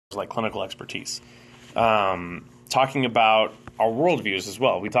like clinical expertise. Talking about our worldviews as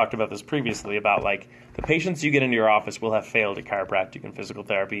well. We talked about this previously about like the patients you get into your office will have failed at chiropractic and physical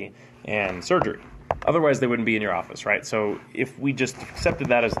therapy and surgery. Otherwise, they wouldn't be in your office, right? So if we just accepted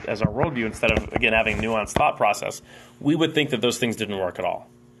that as our worldview instead of, again, having a nuanced thought process, we would think that those things didn't work at all.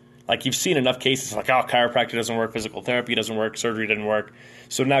 Like you've seen enough cases like, oh, chiropractic doesn't work, physical therapy doesn't work, surgery didn't work.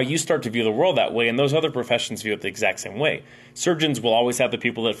 So now you start to view the world that way, and those other professions view it the exact same way. Surgeons will always have the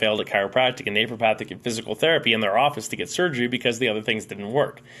people that failed at chiropractic and naturopathic and physical therapy in their office to get surgery because the other things didn't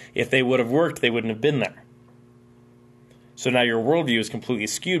work. If they would have worked, they wouldn't have been there. So now your worldview is completely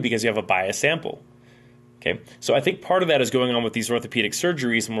skewed because you have a biased sample. Okay, so I think part of that is going on with these orthopedic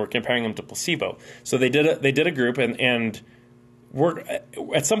surgeries, and we're comparing them to placebo. So they did a group, and we're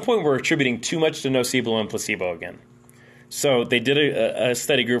at some point we're attributing too much to nocebo and placebo again. So they did a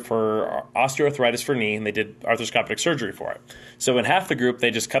study group for osteoarthritis for knee, and they did arthroscopic surgery for it. So in half the group, they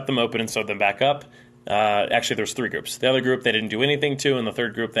just cut them open and sewed them back up. Actually, there's 3 groups. The other group they didn't do anything to, and the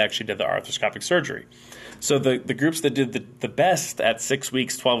third group they actually did the arthroscopic surgery. So the groups that did the best at 6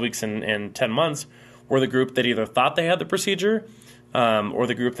 weeks, 12 weeks, and 10 months were the group that either thought they had the procedure or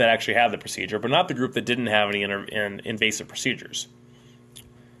the group that actually had the procedure, but not the group that didn't have any invasive procedures.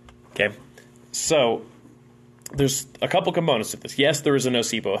 Okay, so there's a couple components to this. Yes, there is a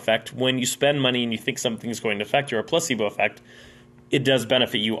nocebo effect. When you spend money and you think something's going to affect you, or a placebo effect, it does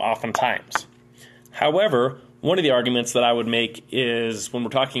benefit you oftentimes. However, one of the arguments that I would make is when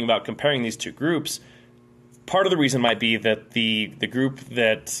we're talking about comparing these two groups, part of the reason might be that the group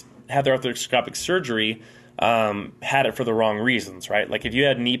that had their arthroscopic surgery had it for the wrong reasons, right? Like if you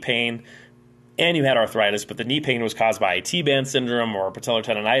had knee pain and you had arthritis, but the knee pain was caused by a T-band syndrome or patellar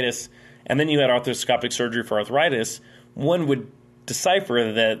tendonitis, and then you had arthroscopic surgery for arthritis, one would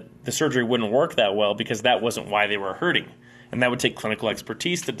decipher that the surgery wouldn't work that well because that wasn't why they were hurting. And that would take clinical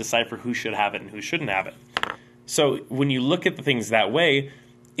expertise to decipher who should have it and who shouldn't have it. So when you look at the things that way,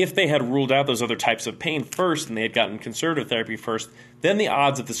 if they had ruled out those other types of pain first and they had gotten conservative therapy first, then the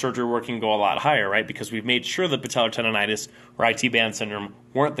odds of the surgery working go a lot higher, right? Because we've made sure that patellar tendonitis or IT band syndrome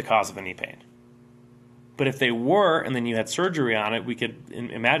weren't the cause of the knee pain. But if they were, and then you had surgery on it, we could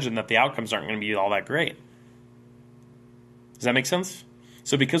imagine that the outcomes aren't going to be all that great. Does that make sense?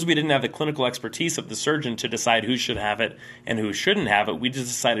 So because we didn't have the clinical expertise of the surgeon to decide who should have it and who shouldn't have it, we just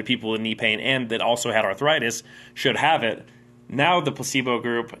decided people with knee pain and that also had arthritis should have it. Now the placebo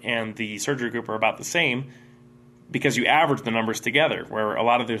group and the surgery group are about the same because you average the numbers together, where a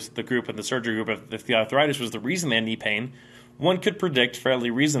lot of the group and the surgery group, if the arthritis was the reason they had knee pain, one could predict fairly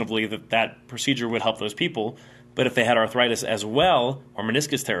reasonably that that procedure would help those people. But if they had arthritis as well, or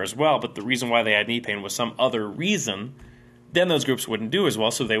meniscus tear as well, but the reason why they had knee pain was some other reason, then those groups wouldn't do as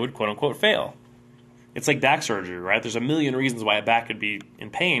well, so they would quote-unquote fail. It's like back surgery, right? There's a million reasons why a back could be in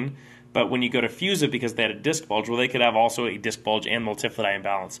pain, but when you go to fuse it because they had a disc bulge, well, they could have also a disc bulge and multifidi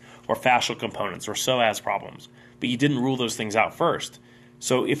imbalance, or fascial components, or psoas problems. But you didn't rule those things out first.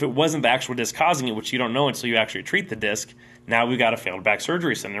 So if it wasn't the actual disc causing it, which you don't know until you actually treat the disc, now we've got a failed back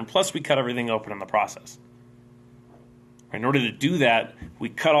surgery syndrome, plus we cut everything open in the process. In order to do that, we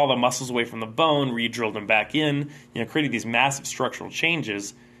cut all the muscles away from the bone, re-drilled them back in, created these massive structural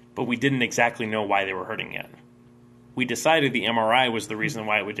changes, but we didn't exactly know why they were hurting yet. We decided the MRI was the reason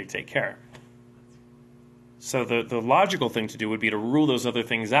why it would dictate care. So the logical thing to do would be to rule those other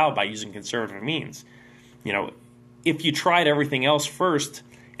things out by using conservative means. If you tried everything else first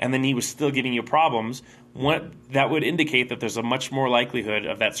and the knee was still giving you problems, that would indicate that there's a much more likelihood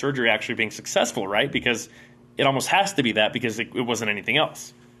of that surgery actually being successful, right? Because it almost has to be that because it wasn't anything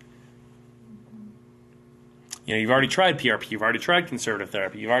else. You've already tried PRP, you've already tried conservative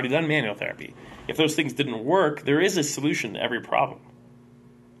therapy, you've already done manual therapy. If those things didn't work, there is a solution to every problem.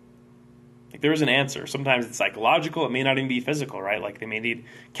 There is an answer. Sometimes it's psychological, it may not even be physical, right? Like they may need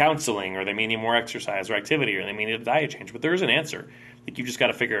counseling, or they may need more exercise or activity, or they may need a diet change, but there is an answer. You've just got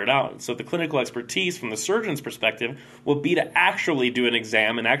to figure it out. So the clinical expertise from the surgeon's perspective will be to actually do an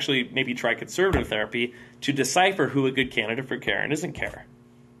exam and actually maybe try conservative therapy to decipher who a good candidate for care and isn't care,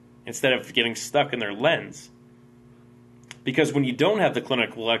 instead of getting stuck in their lens. Because when you don't have the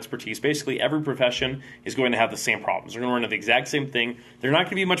clinical expertise, basically every profession is going to have the same problems. They're going to run into the exact same thing. They're not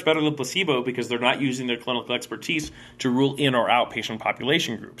going to be much better than placebo because they're not using their clinical expertise to rule in or out patient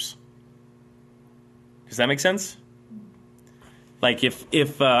population groups. Does that make sense? Like if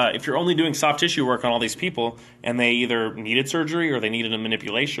you're only doing soft tissue work on all these people and they either needed surgery or they needed a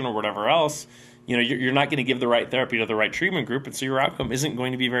manipulation or whatever else, you're not going to give the right therapy to the right treatment group, and so your outcome isn't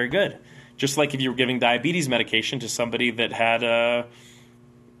going to be very good. Just like if you were giving diabetes medication to somebody that had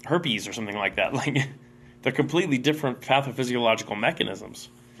herpes or something like that. Like they're completely different pathophysiological mechanisms.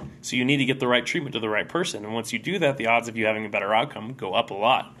 So you need to get the right treatment to the right person. And once you do that, the odds of you having a better outcome go up a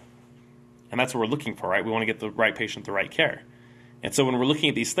lot. And that's what we're looking for, right? We want to get the right patient the right care. And so when we're looking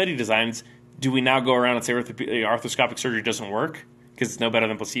at these study designs, do we now go around and say arthroscopic surgery doesn't work because it's no better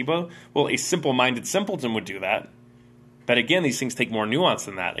than placebo? Well, a simple-minded simpleton would do that. But again, these things take more nuance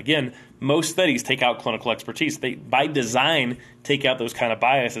than that. Again, most studies take out clinical expertise. They, by design, take out those kind of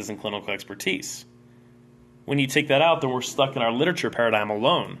biases in clinical expertise. When you take that out, then we're stuck in our literature paradigm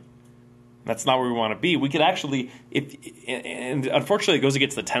alone. That's not where we want to be. We could actually, and unfortunately it goes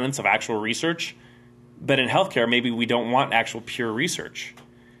against the tenets of actual research, but in healthcare, maybe we don't want actual pure research.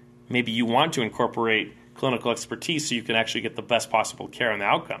 Maybe you want to incorporate clinical expertise so you can actually get the best possible care and the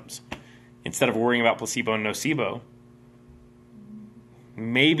outcomes. Instead of worrying about placebo and nocebo,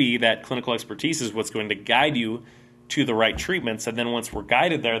 maybe that clinical expertise is what's going to guide you to the right treatments, and then once we're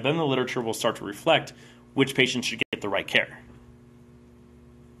guided there, then the literature will start to reflect which patients should get the right care.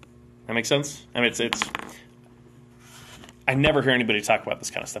 That makes sense? I mean, it's. I never hear anybody talk about this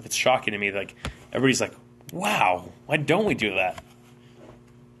kind of stuff. It's shocking to me. Like, everybody's like, wow, why don't we do that?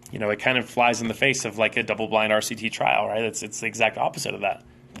 You know, it kind of flies in the face of like a double-blind RCT trial, right? It's the exact opposite of that,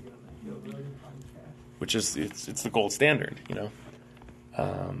 which is it's the gold standard, you know.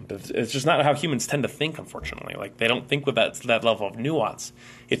 But it's just not how humans tend to think, unfortunately. Like, they don't think with that level of nuance.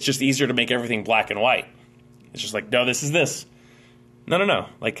 It's just easier to make everything black and white. It's just like, no, this is this. No.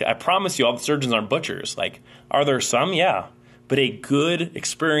 Like, I promise you, all the surgeons aren't butchers. Like, are there some? Yeah. But a good,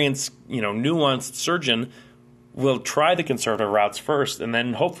 experienced, you know, nuanced surgeon will try the conservative routes first and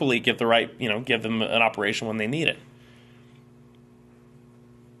then hopefully give the right, you know, give them an operation when they need it.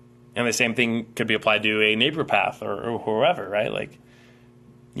 And the same thing could be applied to a naturopath or whoever, right? Like,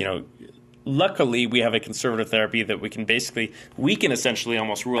 you know, luckily we have a conservative therapy that we can essentially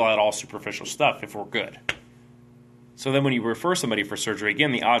almost rule out all superficial stuff if we're good. So then when you refer somebody for surgery,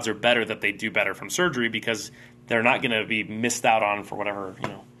 again, the odds are better that they do better from surgery because they're not going to be missed out on for whatever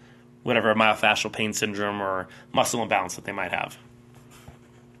myofascial pain syndrome or muscle imbalance that they might have.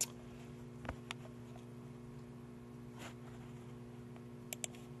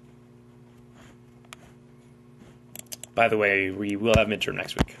 By the way, we will have midterm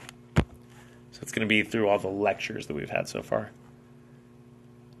next week. So it's going to be through all the lectures that we've had so far.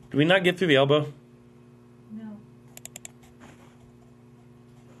 Did we not get through the elbow? No.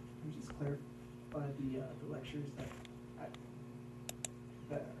 Can you just clarify the lectures that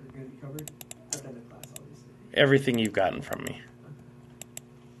are going to be covered? I've done the class, obviously. Everything you've gotten from me.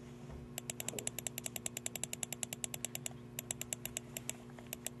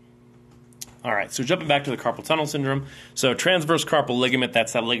 All right, so jumping back to the carpal tunnel syndrome. So transverse carpal ligament,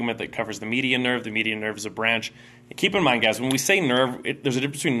 that's that ligament that covers the median nerve. The median nerve is a branch. And keep in mind, guys, when we say nerve, there's a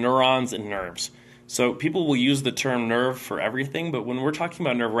difference between neurons and nerves. So people will use the term nerve for everything, but when we're talking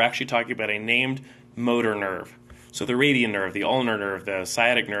about nerve, we're actually talking about a named motor nerve. So the radian nerve, the ulnar nerve, the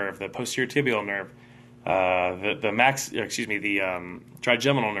sciatic nerve, the posterior tibial nerve, the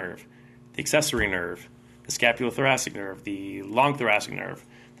trigeminal nerve, the accessory nerve, the scapulothoracic nerve, the long thoracic nerve,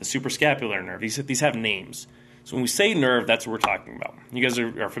 the suprascapular nerve. These have names. So when we say nerve, that's what we're talking about. You guys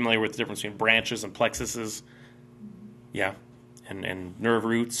are familiar with the difference between branches and plexuses? Yeah, and nerve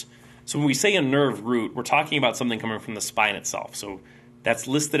roots. So when we say a nerve root, we're talking about something coming from the spine itself. So that's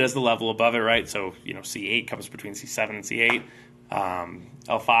listed as the level above it, right? So, you know, C8 comes between C7 and C8.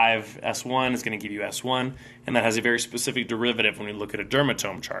 L5, S1 is going to give you S1, and that has a very specific derivative when we look at a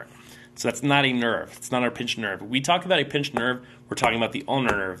dermatome chart. So that's not a nerve. It's not our pinched nerve. When we talk about a pinched nerve, we're talking about the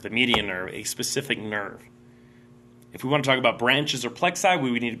ulnar nerve, the median nerve, a specific nerve. If we want to talk about branches or plexi,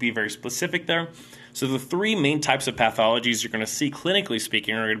 we would need to be very specific there. So the three main types of pathologies you're going to see, clinically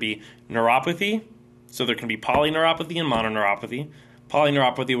speaking, are going to be neuropathy. So there can be polyneuropathy and mononeuropathy.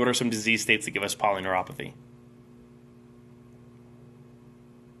 Polyneuropathy, what are some disease states that give us polyneuropathy?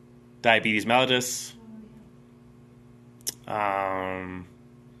 Diabetes mellitus.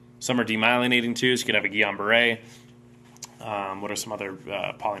 Some are demyelinating too, so you could have a Guillain-Barré. What are some other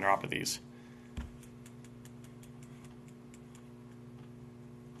polyneuropathies?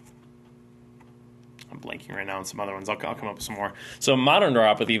 I'm blanking right now on some other ones. I'll come up with some more. So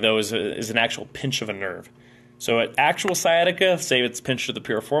mononeuropathy, though, is an actual pinch of a nerve. So at actual sciatica, say it's pinched to the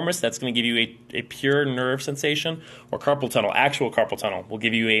piriformis, that's going to give you a pure nerve sensation. Or carpal tunnel, actual carpal tunnel, will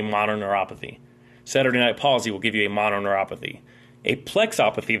give you a mononeuropathy. Saturday night palsy will give you a mononeuropathy. A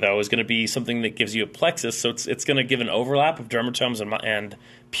plexopathy, though, is going to be something that gives you a plexus, so it's going to give an overlap of dermatomes and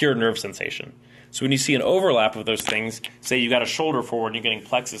pure nerve sensation. So when you see an overlap of those things, say you got a shoulder forward and you're getting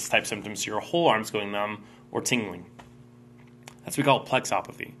plexus-type symptoms, so your whole arm's going numb or tingling. That's what we call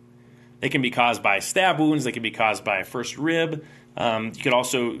plexopathy. They can be caused by stab wounds. They can be caused by a first rib. You could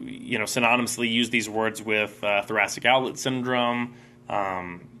also, synonymously use these words with thoracic outlet syndrome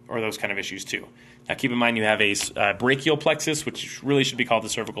or those kind of issues too. Now, keep in mind you have a brachial plexus, which really should be called the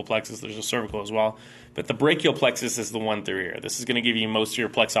cervical plexus. There's a cervical as well. But the brachial plexus is the one through here. This is going to give you most of your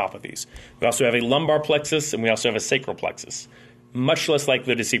plexopathies. We also have a lumbar plexus, and we also have a sacral plexus. Much less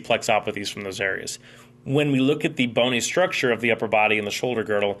likely to see plexopathies from those areas. When we look at the bony structure of the upper body and the shoulder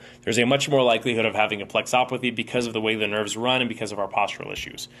girdle, there's a much more likelihood of having a plexopathy because of the way the nerves run and because of our postural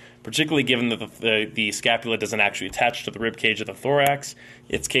issues. Particularly given that the scapula doesn't actually attach to the rib cage of the thorax,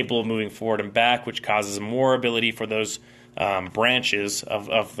 it's capable of moving forward and back, which causes more ability for those branches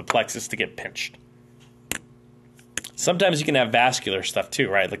of the plexus to get pinched. Sometimes you can have vascular stuff too,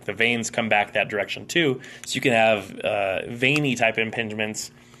 right? Like the veins come back that direction too, so you can have veiny type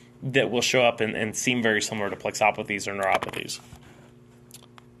impingements that will show up and seem very similar to plexopathies or neuropathies.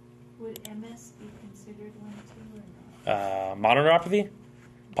 Would MS be considered one too or not? Mononeuropathy?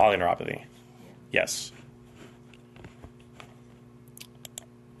 Polyneuropathy. Yeah. Yes.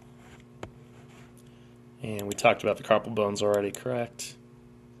 And we talked about the carpal bones already, correct?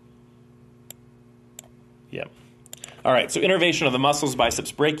 Yep. All right, so innervation of the muscles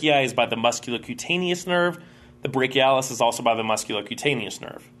biceps brachii is by the musculocutaneous nerve. The brachialis is also by the musculocutaneous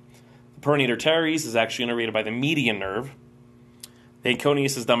nerve. The pronator teres is actually innervated by the median nerve. The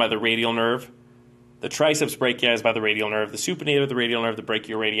aconius is done by the radial nerve. The triceps brachii is by the radial nerve. The supinator, the radial nerve. The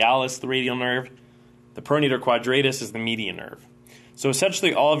brachioradialis, the radial nerve. The pronator quadratus is the median nerve. So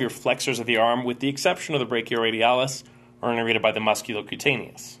essentially all of your flexors of the arm, with the exception of the brachioradialis, are innervated by the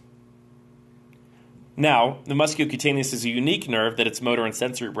musculocutaneous. Now, the musculocutaneous is a unique nerve that its motor and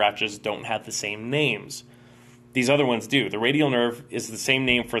sensory branches don't have the same names. These other ones do. The radial nerve is the same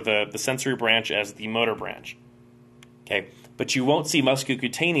name for the sensory branch as the motor branch. Okay, but you won't see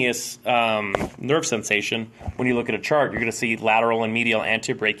musculocutaneous nerve sensation when you look at a chart. You're going to see lateral and medial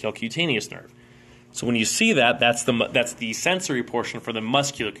antebrachial cutaneous nerve. So when you see that, that's the sensory portion for the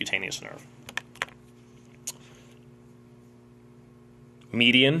musculocutaneous nerve.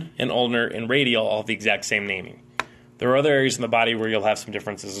 Median and ulnar and radial all have the exact same naming. There are other areas in the body where you'll have some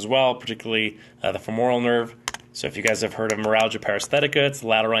differences as well, particularly the femoral nerve. So if you guys have heard of neuralgia paresthetica, it's the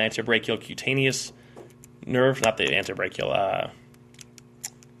lateral antebrachial cutaneous nerve, not the antebrachial.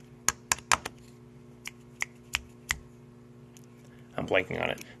 I'm blanking on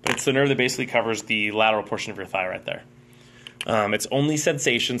it. But it's the nerve that basically covers the lateral portion of your thigh right there. It's only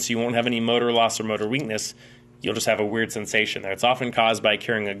sensation, so you won't have any motor loss or motor weakness. You'll just have a weird sensation there. It's often caused by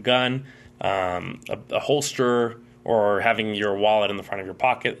carrying a gun, a holster, or having your wallet in the front of your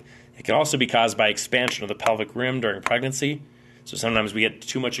pocket. It can also be caused by expansion of the pelvic rim during pregnancy. So sometimes we get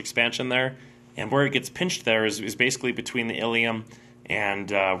too much expansion there. And where it gets pinched there is basically between the ilium and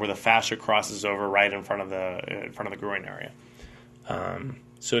where the fascia crosses over right in front of the groin area.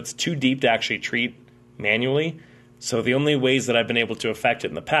 So it's too deep to actually treat manually. So the only ways that I've been able to affect it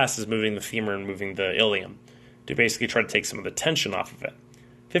in the past is moving the femur and moving the ilium to basically try to take some of the tension off of it.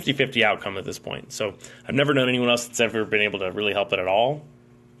 50-50 outcome at this point. So I've never known anyone else that's ever been able to really help it at all.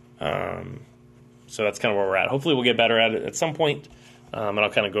 So that's kind of where we're at. Hopefully we'll get better at it at some point, and I'll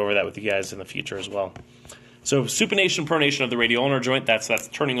kind of go over that with you guys in the future as well. So supination, pronation of the radioulnar joint, that's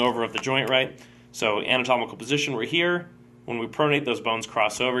turning over of the joint, right? So anatomical position, we're here. When we pronate, those bones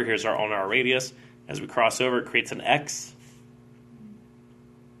cross over. Here's our ulnar radius. As we cross over, it creates an X.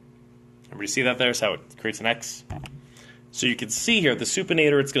 Everybody see that there? So how it creates an X. So you can see here, the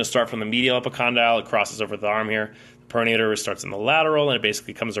supinator, it's going to start from the medial epicondyle. It crosses over the arm here. The pronator starts in the lateral, and it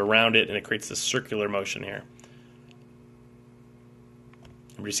basically comes around it, and it creates this circular motion here.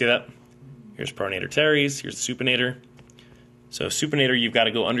 Everybody see that? Here's pronator teres. Here's the supinator. So supinator, you've got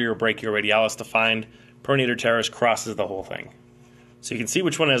to go under your brachioradialis to find. Pronator teres crosses the whole thing. So you can see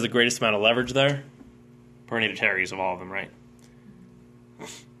which one has the greatest amount of leverage there. Pronator teres of all of them, right?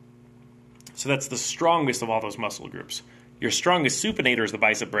 So that's the strongest of all those muscle groups. Your strongest supinator is the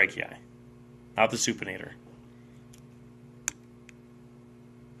bicep brachii, not the supinator.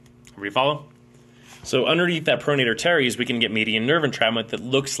 Everybody follow? So underneath that pronator teres, we can get median nerve entrapment that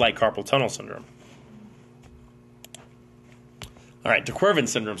looks like carpal tunnel syndrome. All right, de Quervain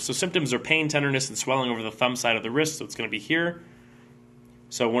syndrome. So symptoms are pain, tenderness, and swelling over the thumb side of the wrist. So it's going to be here.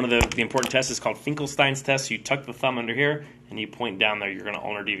 So one of the important tests is called Finkelstein's test. So you tuck the thumb under here, and you point down there. You're going to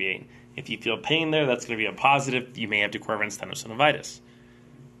ulnar deviate. If you feel pain there, that's going to be a positive. You may have de Quervain's tenosynovitis.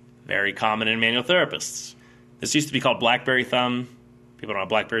 Very common in manual therapists. This used to be called blackberry thumb. People don't have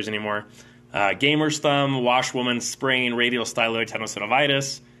blackberries anymore. Gamer's thumb, washwoman's sprain, radial styloid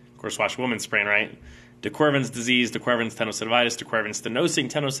tenosynovitis. Of course, washwoman's sprain, right? De Quervain's disease, de Quervain's tenosynovitis, de Quervain's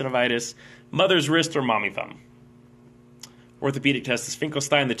stenosing tenosynovitis, mother's wrist or mommy thumb. orthopedic testis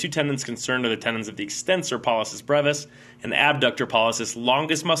Finkelstein. The two tendons concerned are the tendons of the extensor pollicis brevis and abductor pollicis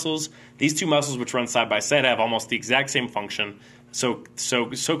longus muscles. These two muscles, which run side by side, have almost the exact same function.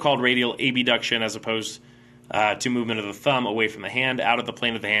 So-called radial abduction as opposed to movement of the thumb away from the hand, out of the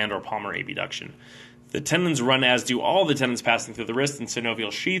plane of the hand, or palmar abduction. The tendons run as do all the tendons passing through the wrist in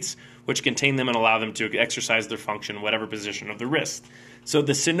synovial sheaths, which contain them and allow them to exercise their function in whatever position of the wrist. So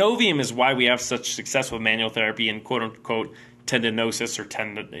the synovium is why we have such success with manual therapy in quote-unquote tendinosis or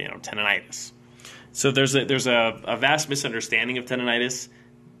tendinitis. So there's a vast misunderstanding of tendinitis.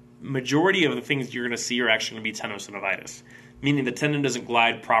 Majority of the things you're going to see are actually going to be tenosynovitis, meaning the tendon doesn't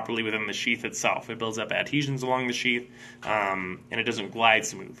glide properly within the sheath itself. It builds up adhesions along the sheath, and it doesn't glide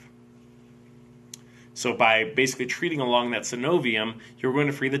smooth. So by basically treating along that synovium, you're going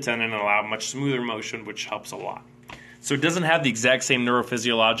to free the tendon and allow much smoother motion, which helps a lot. So it doesn't have the exact same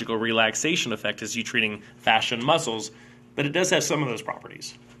neurophysiological relaxation effect as you treating fascia and muscles, but it does have some of those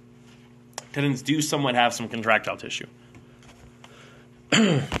properties. Tendons do somewhat have some contractile tissue.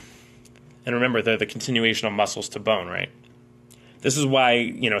 And remember, they're the continuation of muscles to bone, right? This is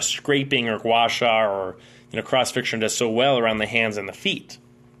why, scraping or gua sha or, cross-fiction does so well around the hands and the feet.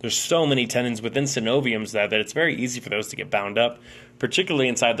 There's so many tendons within synoviums that it's very easy for those to get bound up, particularly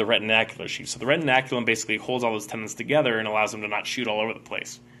inside the retinacular sheath. So the retinaculum basically holds all those tendons together and allows them to not shoot all over the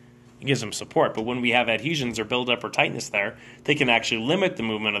place. It gives them support. But when we have adhesions or buildup or tightness there, they can actually limit the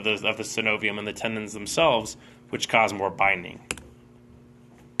movement of the synovium and the tendons themselves, which cause more binding.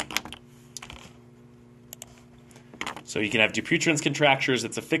 So you can have Dupuytren's contractures.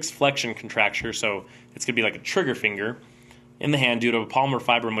 It's a fixed flexion contracture, so it's going to be like a trigger finger in the hand due to palmar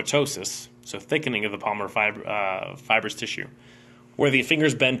fibromatosis, so thickening of the palmar fibrous tissue. Where the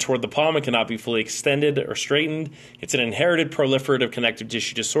fingers bend toward the palm and cannot be fully extended or straightened, it's an inherited proliferative connective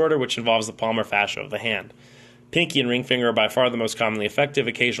tissue disorder which involves the palmar fascia of the hand. Pinky and ring finger are by far the most commonly effective,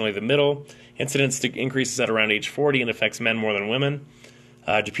 occasionally the middle. Incidence increases at around age 40 and affects men more than women.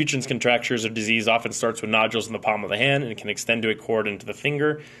 Dupuytren's contractures of disease often starts with nodules in the palm of the hand and can extend to a cord into the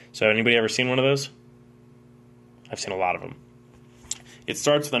finger. So anybody ever seen one of those? I've seen a lot of them. It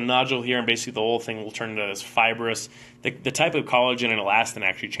starts with a nodule here, and basically the whole thing will turn into this fibrous. The type of collagen and elastin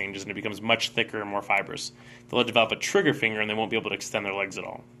actually changes, and it becomes much thicker and more fibrous. They'll develop a trigger finger, and they won't be able to extend their legs at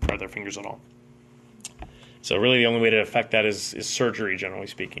all, or their fingers at all. So really the only way to affect that is surgery, generally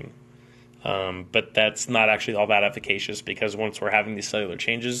speaking. But that's not actually all that efficacious, because once we're having these cellular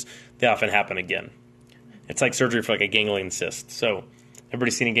changes, they often happen again. It's like surgery for like a ganglion cyst. So everybody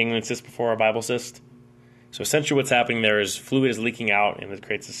seen a ganglion cyst before, a Bible cyst? So essentially what's happening there is fluid is leaking out and it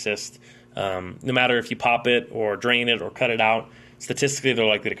creates a cyst. No matter if you pop it or drain it or cut it out, statistically they're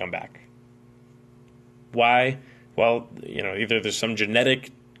likely to come back. Why? Well, either there's some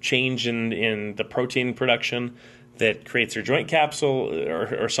genetic change in the protein production that creates your joint capsule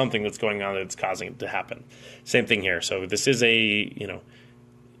or something that's going on that's causing it to happen. Same thing here. So this is a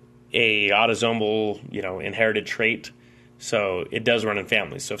autosomal, inherited trait. So it does run in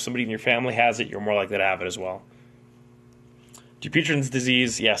families. So if somebody in your family has it, you're more likely to have it as well. Dupuytren's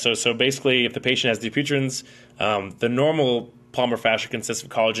disease, so basically if the patient has Dupuytren's, the normal palmar fascia consists of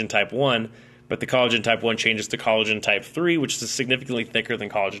collagen type 1, but the collagen type 1 changes to collagen type 3, which is significantly thicker than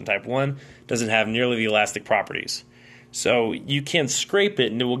collagen type 1, doesn't have nearly the elastic properties. So you can scrape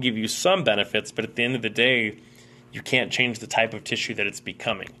it and it will give you some benefits, but at the end of the day, you can't change the type of tissue that it's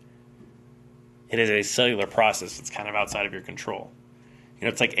becoming. It is a cellular process. It's kind of outside of your control.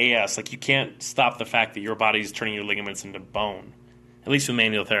 It's like AS. Like you can't stop the fact that your body's turning your ligaments into bone. At least with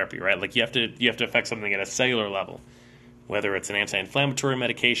manual therapy, right? Like you have to affect something at a cellular level, whether it's an anti-inflammatory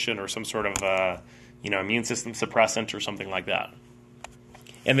medication or some sort of immune system suppressant or something like that.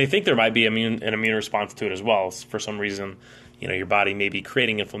 And they think there might be an immune response to it as well. For some reason, your body may be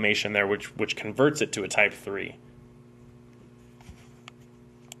creating inflammation there, which converts it to a type 3.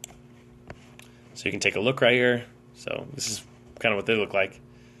 So you can take a look right here. So this is kind of what they look like.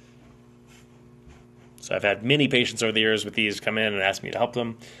 So I've had many patients over the years with these come in and ask me to help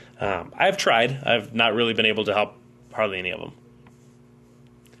them. I've tried. I've not really been able to help hardly any of them.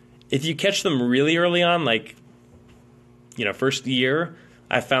 If you catch them really early on, like, first year,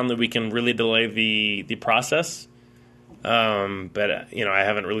 I found that we can really delay the process. But, I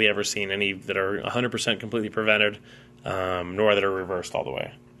haven't really ever seen any that are 100% completely prevented, nor that are reversed all the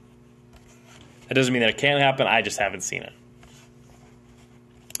way. That doesn't mean that it can't happen. I just haven't seen it.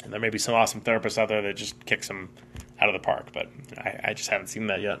 And there may be some awesome therapists out there that just kicks them out of the park, but I just haven't seen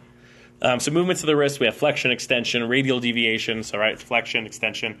that yet. So movements of the wrist, we have flexion, extension, radial deviation. So, right, flexion,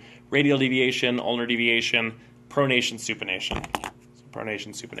 extension, radial deviation, ulnar deviation, pronation, supination. So pronation,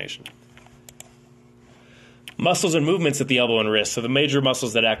 supination. Muscles and movements at the elbow and wrist. So the major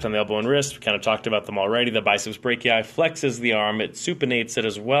muscles that act on the elbow and wrist, we kind of talked about them already. The biceps brachii flexes the arm. It supinates it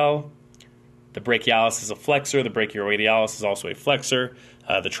as well. The brachialis is a flexor. The brachioradialis is also a flexor.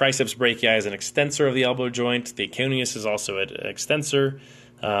 The triceps brachii is an extensor of the elbow joint. The aconius is also an extensor.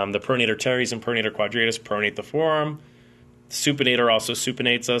 The pronator teres and pronator quadratus pronate the forearm. The supinator also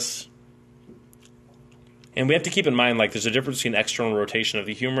supinates us. And we have to keep in mind, like, there's a difference between external rotation of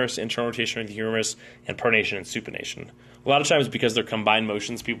the humerus, internal rotation of the humerus, and pronation and supination. A lot of times, because they're combined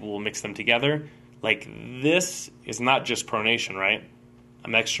motions, people will mix them together. Like, this is not just pronation, right?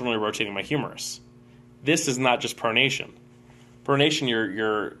 I'm externally rotating my humerus. This is not just pronation. Pronation,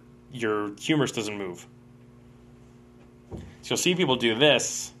 your humerus doesn't move. So you'll see people do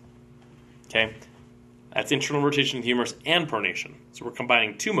this, okay? That's internal rotation of the humerus and pronation. So we're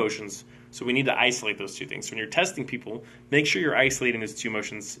combining two motions. So we need to isolate those two things. So when you're testing people, make sure you're isolating those two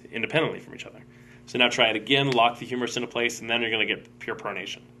motions independently from each other. So now try it again, lock the humerus into place, and then you're going to get pure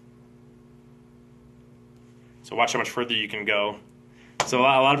pronation. So watch how much further you can go. So a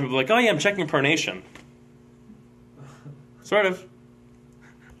lot of people are like, oh yeah, I'm checking pronation. Sort of.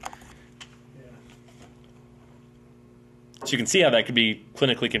 So you can see how that could be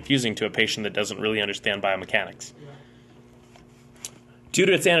clinically confusing to a patient that doesn't really understand biomechanics. Due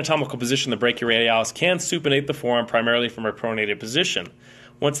to its anatomical position, the brachioradialis can supinate the forearm primarily from a pronated position.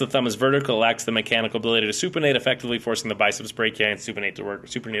 Once the thumb is vertical, it lacks the mechanical ability to supinate, effectively forcing the biceps brachii and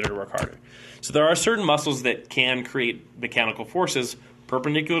supinator to work harder. So there are certain muscles that can create mechanical forces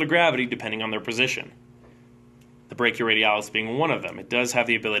perpendicular to gravity depending on their position. The brachioradialis being one of them. It does have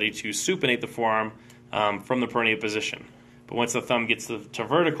the ability to supinate the forearm from the pronated position. But once the thumb gets to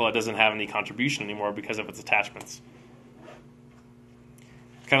vertical, it doesn't have any contribution anymore because of its attachments.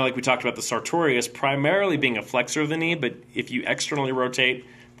 Kind of like we talked about the sartorius primarily being a flexor of the knee, but if you externally rotate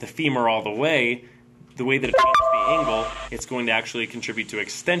the femur all the way that it changes the angle, it's going to actually contribute to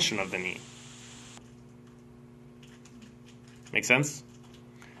extension of the knee. Make sense?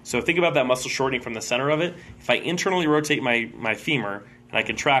 So think about that muscle shortening from the center of it. If I internally rotate my femur and I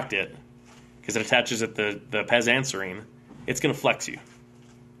contract it, because it attaches at the pes anserine, it's going to flex you,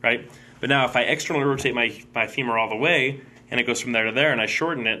 right? But now if I externally rotate my femur all the way, and it goes from there to there, and I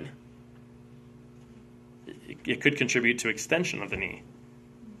shorten it, it could contribute to extension of the knee.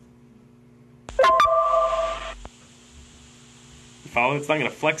 You follow? It's not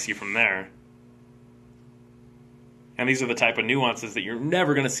going to flex you from there. And these are the type of nuances that you're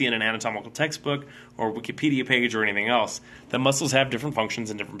never going to see in an anatomical textbook or Wikipedia page or anything else. That muscles have different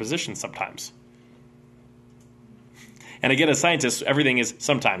functions in different positions sometimes. And again, as scientists, everything is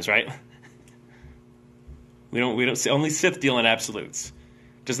sometimes, right? We don't only Sith deal in absolutes.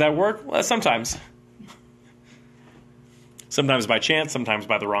 Does that work? Well, sometimes. Sometimes by chance, sometimes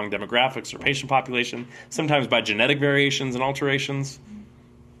by the wrong demographics or patient population, sometimes by genetic variations and alterations.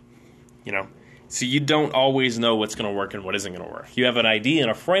 So you don't always know what's going to work and what isn't going to work. You have an idea and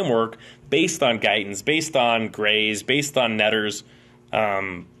a framework based on Guytons, based on Grays, based on Netters.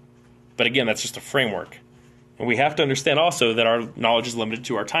 But again, that's just a framework. And we have to understand also that our knowledge is limited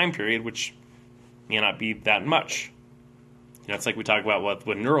to our time period, which may not be that much. It's like we talk about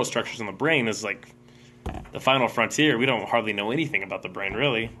what neural structures in the brain is like the final frontier. We don't hardly know anything about the brain,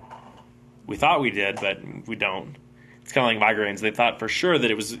 really. We thought we did, but we don't. It's kind of like migraines. They thought for sure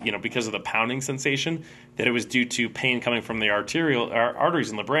that it was, because of the pounding sensation, that it was due to pain coming from the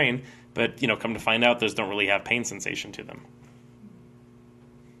arteries in the brain. But, come to find out, those don't really have pain sensation to them.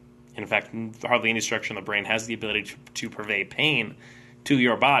 In fact, hardly any structure in the brain has the ability to purvey pain to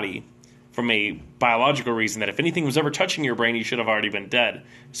your body from a biological reason that if anything was ever touching your brain, you should have already been dead.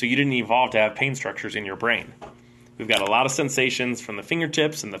 So you didn't evolve to have pain structures in your brain. We've got a lot of sensations from the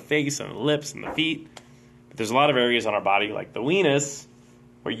fingertips and the face and the lips and the feet. But there's a lot of areas on our body, like the weenus,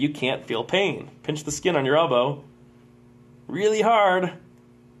 where you can't feel pain. Pinch the skin on your elbow really hard.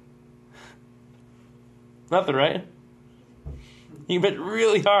 Nothing, right? You can pinch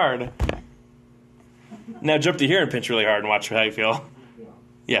really hard. Now jump to here and pinch really hard and watch how you feel.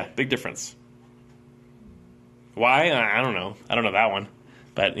 Yeah, big difference. Why? I don't know. I don't know that one.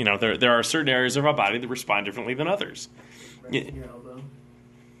 But, there are certain areas of our body that respond differently than others. In your elbow.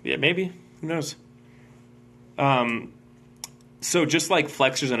 Yeah, maybe. Who knows? So just like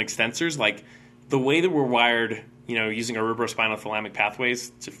flexors and extensors, like the way that we're wired, using our cerebrospinal thalamic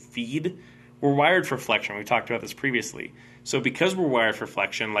pathways to feed, we're wired for flexion. We talked about this previously. So because we're wired for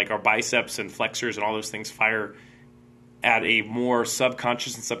flexion, like our biceps and flexors and all those things fire at a more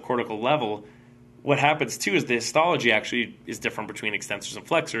subconscious and subcortical level, what happens too is the histology actually is different between extensors and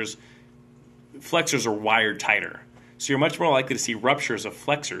flexors. Flexors are wired tighter. So you're much more likely to see ruptures of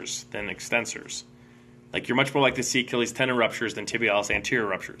flexors than extensors. Like, you're much more likely to see Achilles tendon ruptures than tibialis anterior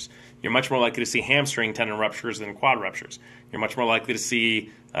ruptures. You're much more likely to see hamstring tendon ruptures than quad ruptures. You're much more likely to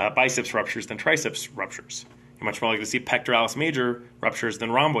see biceps ruptures than triceps ruptures. You're much more likely to see pectoralis major ruptures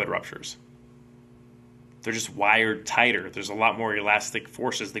than rhomboid ruptures. They're just wired tighter. There's a lot more elastic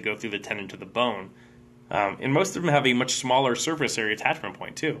forces that go through the tendon to the bone. And most of them have a much smaller surface area attachment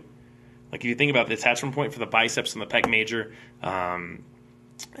point, too. Like, if you think about the attachment point for the biceps and the pec major and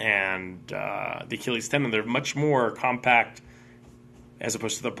the Achilles tendon, they're much more compact as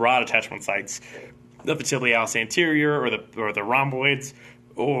opposed to the broad attachment sites of the tibialis anterior or the rhomboids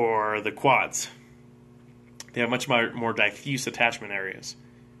or the quads. They have much more diffuse attachment areas.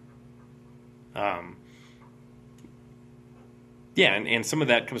 Yeah, and some of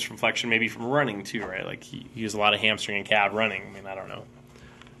that comes from flexion, maybe from running too, right? Like, you use a lot of hamstring and calf running. I mean, I don't know.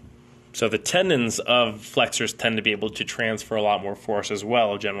 So the tendons of flexors tend to be able to transfer a lot more force as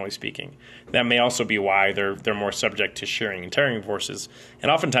well, generally speaking. That may also be why they're more subject to shearing and tearing forces. And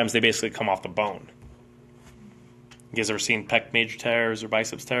oftentimes they basically come off the bone. You guys ever seen pec major tears or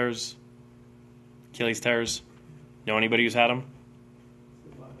biceps tears? Achilles tears? Know anybody who's had them?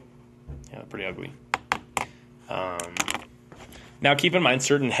 Yeah, they're pretty ugly. Now, keep in mind,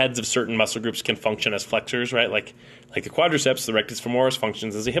 certain heads of certain muscle groups can function as flexors, right? Like the quadriceps, the rectus femoris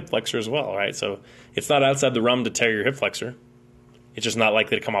functions as a hip flexor as well, right? So it's not outside the realm to tear your hip flexor. It's just not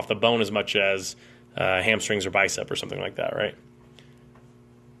likely to come off the bone as much as hamstrings or bicep or something like that, right?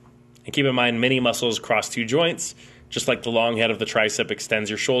 And keep in mind, many muscles cross two joints, just like the long head of the tricep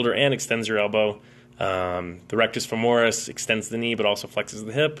extends your shoulder and extends your elbow. The rectus femoris extends the knee but also flexes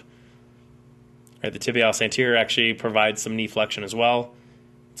the hip. Right, the tibialis anterior actually provides some knee flexion as well.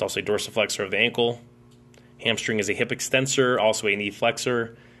 It's also a dorsiflexor of the ankle. Hamstring is a hip extensor, also a knee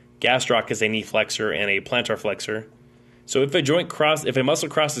flexor. Gastroc is a knee flexor and a plantar flexor. So if a muscle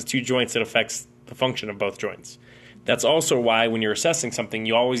crosses two joints, it affects the function of both joints. That's also why when you're assessing something,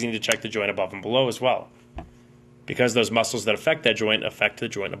 you always need to check the joint above and below as well, because those muscles that affect that joint affect the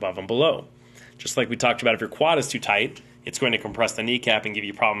joint above and below. Just like we talked about, if your quad is too tight, it's going to compress the kneecap and give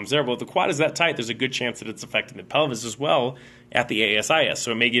you problems there. But if the quad is that tight, there's a good chance that it's affecting the pelvis as well at the ASIS.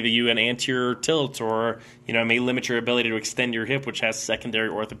 So it may give you an anterior tilt, or it may limit your ability to extend your hip, which has secondary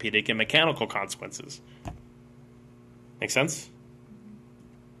orthopedic and mechanical consequences. Make sense?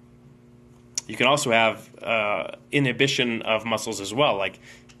 You can also have inhibition of muscles as well. Like,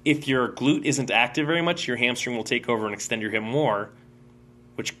 if your glute isn't active very much, your hamstring will take over and extend your hip more,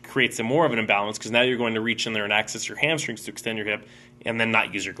 which creates more of an imbalance, because now you're going to reach in there and access your hamstrings to extend your hip and then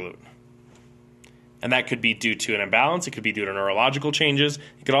not use your glute. And that could be due to an imbalance. It could be due to neurological changes.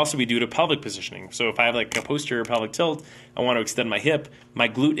 It could also be due to pelvic positioning. So if I have like a posterior pelvic tilt, I want to extend my hip, my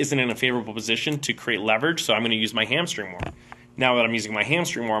glute isn't in a favorable position to create leverage, so I'm going to use my hamstring more. Now that I'm using my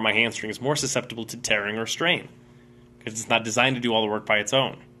hamstring more, my hamstring is more susceptible to tearing or strain, because it's not designed to do all the work by its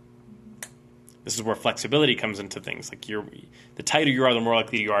own. This is where flexibility comes into things. Like, the tighter you are, the more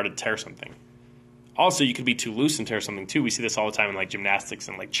likely you are to tear something. Also, you could be too loose and tear something too. We see this all the time in like gymnastics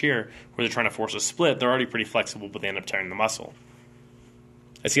and like cheer, where they're trying to force a split. They're already pretty flexible, but they end up tearing the muscle.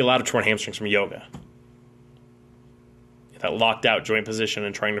 I see a lot of torn hamstrings from yoga. That locked out joint position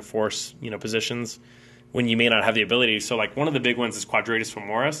and trying to force positions when you may not have the ability. So like, one of the big ones is quadratus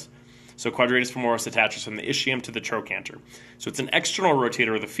femoris. So quadratus femoris attaches from the ischium to the trochanter. So it's an external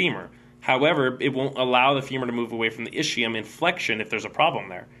rotator of the femur. However, it won't allow the femur to move away from the ischium in flexion if there's a problem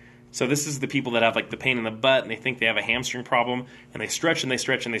there. So this is the people that have like the pain in the butt and they think they have a hamstring problem, and they stretch and they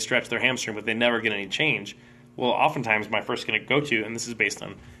stretch and they stretch their hamstring, but they never get any change. Well, oftentimes my first going to go to, and this is based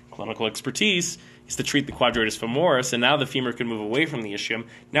on clinical expertise, is to treat the quadratus femoris, and now the femur can move away from the ischium.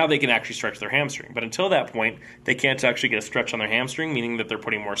 Now they can actually stretch their hamstring. But until that point, they can't actually get a stretch on their hamstring, meaning that they're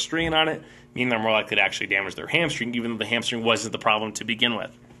putting more strain on it, meaning they're more likely to actually damage their hamstring, even though the hamstring wasn't the problem to begin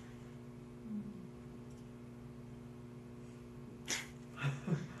with.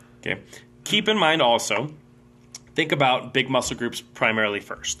 Okay. Keep in mind also, think about big muscle groups primarily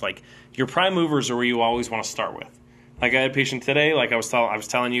first. Like, your prime movers are where you always want to start with. Like, I had a patient today, like I was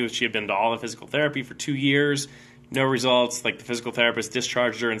telling you, she had been to all the physical therapy for 2 years, no results. Like, the physical therapist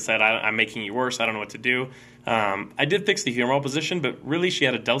discharged her and said, I'm making you worse, I don't know what to do. I did fix the humeral position, but really she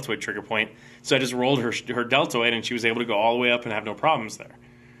had a deltoid trigger point, so I just rolled her deltoid and she was able to go all the way up and have no problems there.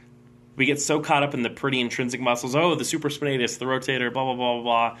 We get so caught up in the pretty intrinsic muscles. Oh, the supraspinatus, the rotator, blah, blah, blah,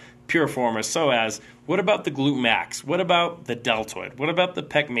 blah, piriformis, psoas. What about the glute max? What about the deltoid? What about the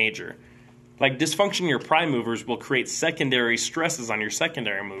pec major? Like, dysfunction in your prime movers will create secondary stresses on your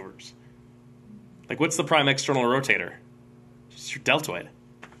secondary movers. Like, what's the prime external rotator? Just your deltoid.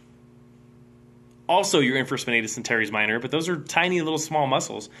 also your infraspinatus and teres minor, but those are tiny little small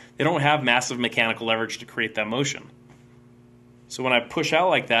muscles. They don't have massive mechanical leverage to create that motion. So when I push out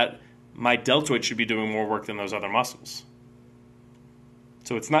like that, my deltoid should be doing more work than those other muscles.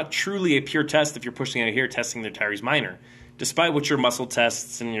 So it's not truly a pure test if you're pushing out here testing the teres minor. Despite what your muscle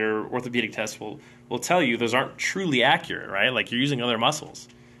tests and your orthopedic tests will tell you, those aren't truly accurate, right? Like, you're using other muscles.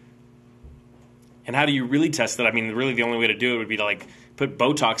 And how do you really test it? I mean, really the only way to do it would be to like put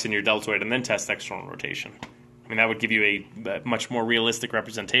Botox in your deltoid and then test external rotation. I mean, that would give you a much more realistic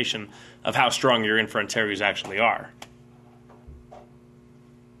representation of how strong your infra and teres actually are.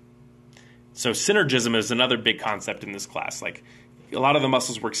 So synergism is another big concept in this class. Like, a lot of the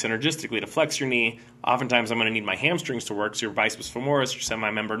muscles work synergistically to flex your knee. Oftentimes I'm going to need my hamstrings to work, so your biceps femoris, your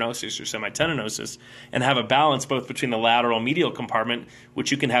semimembranosus, your semitendinosus, and have a balance both between the lateral and medial compartment, which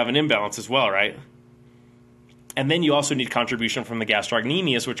you can have an imbalance as well, right? And then you also need contribution from the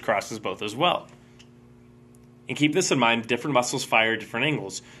gastrocnemius, which crosses both as well. And keep this in mind, different muscles fire at different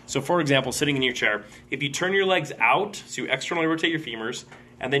angles. So for example, sitting in your chair, if you turn your legs out, so you externally rotate your femurs,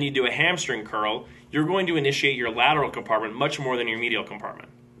 and then you do a hamstring curl, you're going to initiate your lateral compartment much more than your medial compartment.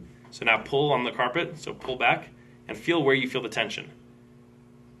 So now pull on the carpet, so pull back, and feel where you feel the tension.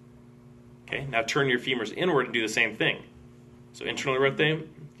 Okay, now turn your femurs inward and do the same thing. So internally rotate,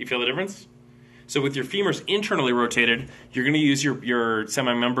 you feel the difference? So with your femurs internally rotated, you're going to use your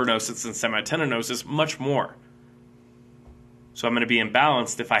semimembranosus and semitendinosus much more. So I'm going to be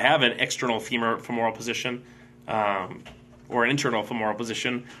imbalanced if I have an external femoral position or an internal femoral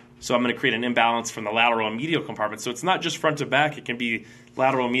position. So I'm going to create an imbalance from the lateral and medial compartment. So it's not just front to back. It can be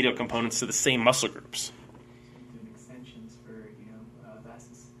lateral and medial components to the same muscle groups. Doing extensions for,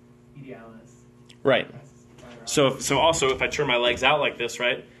 vastus medialis. Right. So also if I turn my legs out like this,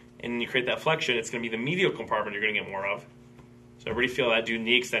 right, and you create that flexion, it's going to be the medial compartment you're going to get more of. So everybody feel that. Do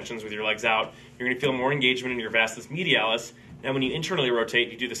knee extensions with your legs out. You're going to feel more engagement in your vastus medialis. Now when you internally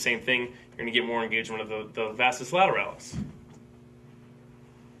rotate, you do the same thing. You're going to get more engagement of the vastus lateralis.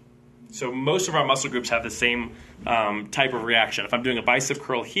 So most of our muscle groups have the same type of reaction. If I'm doing a bicep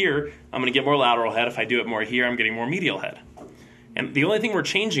curl here, I'm going to get more lateral head. If I do it more here, I'm getting more medial head. And the only thing we're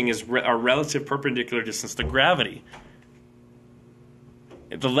changing is our relative perpendicular distance to gravity.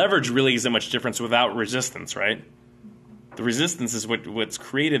 The leverage really isn't much difference without resistance, right? The resistance is what's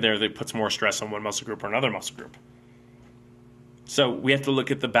created there that puts more stress on one muscle group or another muscle group. So we have to look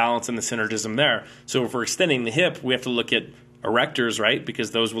at the balance and the synergism there. So if we're extending the hip, we have to look at erectors, right?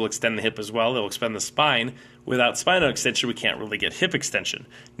 Because those will extend the hip as well. They'll extend the spine. Without spinal extension, we can't really get hip extension.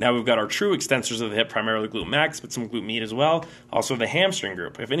 Now we've got our true extensors of the hip, primarily glute max, but some glute med as well. Also the hamstring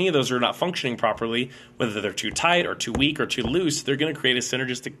group. If any of those are not functioning properly, whether they're too tight or too weak or too loose, they're going to create a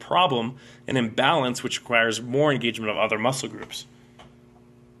synergistic problem, an imbalance, which requires more engagement of other muscle groups.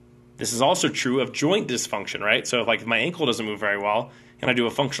 This is also true of joint dysfunction, right? So if my ankle doesn't move very well, and I do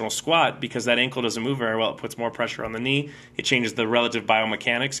a functional squat, because that ankle doesn't move very well, it puts more pressure on the knee. It changes the relative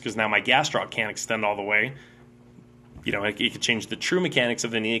biomechanics, because now my gastroc can't extend all the way. It can change the true mechanics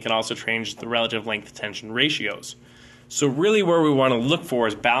of the knee. It can also change the relative length-tension ratios. So really where we want to look for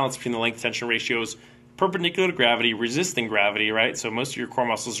is balance between the length-tension ratios, perpendicular to gravity, resisting gravity, right? So most of your core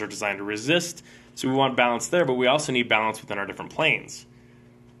muscles are designed to resist. So we want balance there, but we also need balance within our different planes.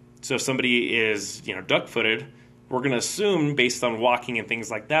 So if somebody is, duck-footed, we're going to assume, based on walking and things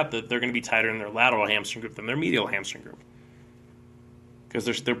like that they're going to be tighter in their lateral hamstring group than their medial hamstring group.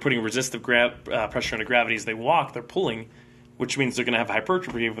 Because they're putting resistive pressure into gravity as they walk, they're pulling, which means they're going to have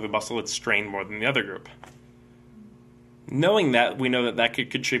hypertrophy of the muscle that's strained more than the other group. Knowing that, we know that could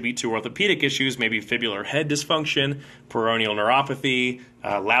contribute to orthopedic issues, maybe fibular head dysfunction, peroneal neuropathy,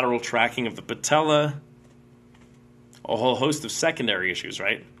 lateral tracking of the patella, a whole host of secondary issues,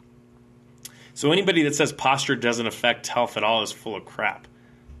 right? So anybody that says posture doesn't affect health at all is full of crap.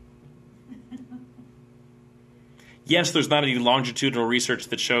 Yes, there's not any longitudinal research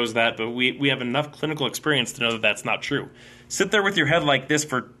that shows that, but we have enough clinical experience to know that that's not true. Sit there with your head like this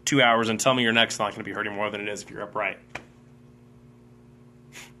for 2 hours and tell me your neck's not going to be hurting more than it is if you're upright.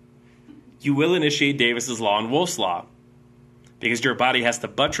 You will initiate Davis's law and Wolff's law because your body has to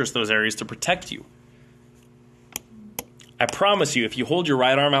buttress those areas to protect you. I promise you, if you hold your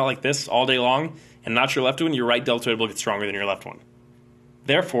right arm out like this all day long and not your left one, your right deltoid will get stronger than your left one.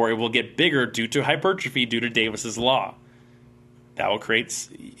 Therefore, it will get bigger due to hypertrophy due to Davis's law. That will create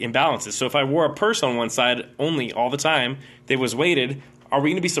imbalances. So if I wore a purse on one side only all the time that was weighted, are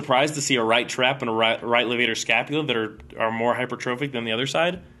we going to be surprised to see a right trap and a right levator scapula that are more hypertrophic than the other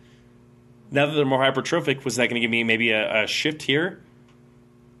side? Now that they're more hypertrophic, was that going to give me maybe a shift here?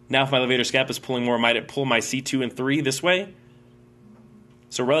 Now if my levator scap is pulling more, might it pull my C2 and 3 this way?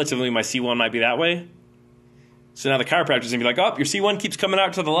 So relatively, my C1 might be that way. So now the chiropractor's going to be like, oh, your C1 keeps coming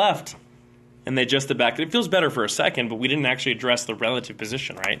out to the left. And they adjust it back. It feels better for a second, but we didn't actually address the relative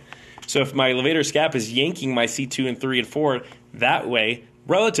position, right? So if my levator scap is yanking my C2 and 3 and 4 that way,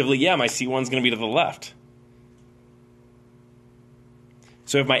 relatively, yeah, my C1 is going to be to the left.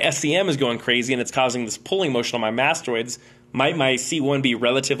 So if my SCM is going crazy and it's causing this pulling motion on my mastoids, might my C1 be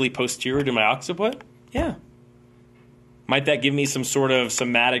relatively posterior to my occiput? Yeah. Might that give me some sort of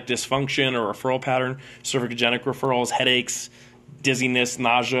somatic dysfunction or referral pattern, cervicogenic referrals, headaches, dizziness,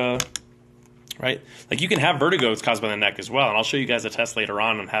 nausea, right? Like you can have vertigo that's caused by the neck as well, and I'll show you guys a test later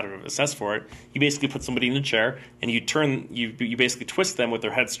on how to assess for it. You basically put somebody in a chair and you basically twist them with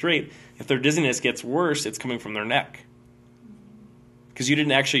their head straight. If their dizziness gets worse, it's coming from their neck because you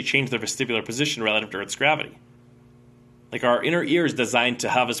didn't actually change their vestibular position relative to Earth's gravity. Like our inner ear is designed to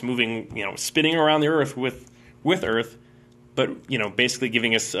have us moving, spinning around the Earth with Earth, but basically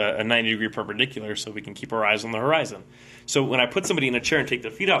giving us a 90-degree perpendicular so we can keep our eyes on the horizon. So when I put somebody in a chair and take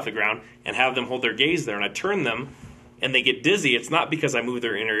their feet off the ground and have them hold their gaze there and I turn them and they get dizzy, it's not because I move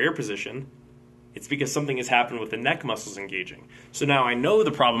their inner ear position. It's because something has happened with the neck muscles engaging. So now I know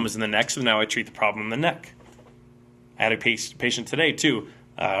the problem is in the neck, so now I treat the problem in the neck. I had a patient today, too.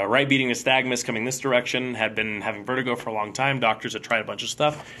 Right beating nystagmus coming this direction, had been having vertigo for a long time. Doctors had tried a bunch of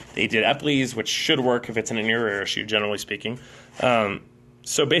stuff. They did Epley's, which should work if it's an inner ear issue, generally speaking.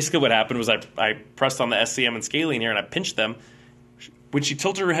 So basically what happened was I pressed on the SCM and scalene here and I pinched them. When she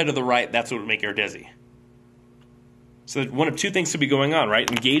tilted her head to the right, that's what would make her dizzy. So one of two things could be going on, right?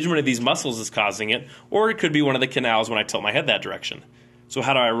 Engagement of these muscles is causing it, or it could be one of the canals when I tilt my head that direction. So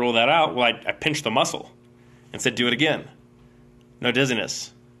how do I rule that out? Well, I pinched the muscle and said, do it again. No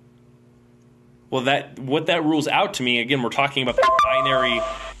dizziness. Well, what that rules out to me, again, we're talking about the binary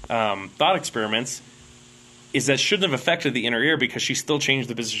thought experiments, is that shouldn't have affected the inner ear because she still changed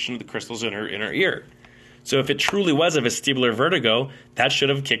the position of the crystals in her inner ear. So if it truly was a vestibular vertigo, that should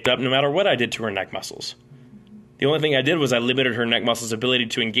have kicked up no matter what I did to her neck muscles. The only thing I did was I limited her neck muscles' ability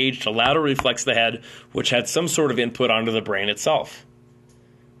to engage to laterally flex the head, which had some sort of input onto the brain itself.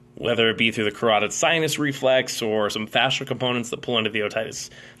 Whether it be through the carotid sinus reflex or some fascial components that pull into the otitis.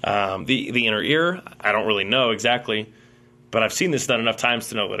 The inner ear, I don't really know exactly, but I've seen this done enough times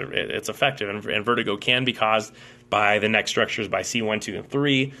to know that it's effective. And vertigo can be caused by the neck structures, by C1, 2, and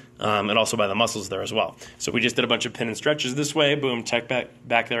 3, and also by the muscles there as well. So we just did a bunch of pin and stretches this way. Boom, check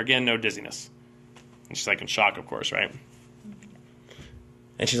back there again, no dizziness. And she's like in shock, of course, right?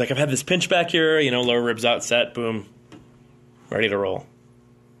 And she's like, I've had this pinch back here, lower ribs out, set, boom, ready to roll.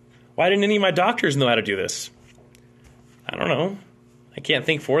 Why didn't any of my doctors know how to do this? I don't know. I can't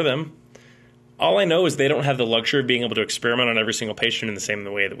think for them. All I know is they don't have the luxury of being able to experiment on every single patient in the same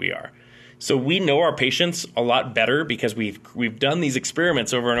way that we are. So we know our patients a lot better because we've done these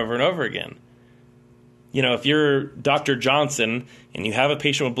experiments over and over and over again. If you're Dr. Johnson and you have a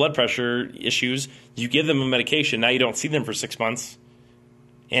patient with blood pressure issues, you give them a medication. Now you don't see them for 6 months.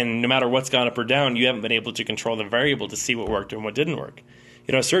 And no matter what's gone up or down, you haven't been able to control the variable to see what worked and what didn't work.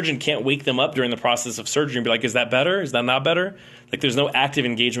 A surgeon can't wake them up during the process of surgery and be like, is that better? Is that not better? Like there's no active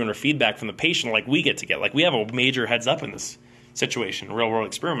engagement or feedback from the patient like we get to get. Like we have a major heads up in this situation, real world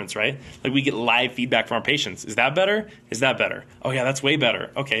experiments, right? Like we get live feedback from our patients. Is that better? Is that better? Oh yeah, that's way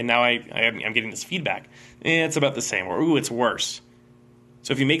better. Okay, now I'm getting this feedback. It's about the same. Or ooh, it's worse.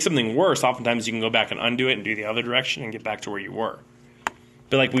 So if you make something worse, oftentimes you can go back and undo it and do the other direction and get back to where you were.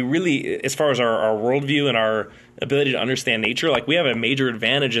 But like we really, as far as our worldview and our ability to understand nature, like we have a major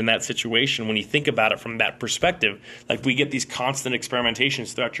advantage in that situation when you think about it from that perspective. Like we get these constant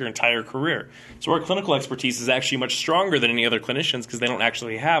experimentations throughout your entire career. So our clinical expertise is actually much stronger than any other clinicians because they don't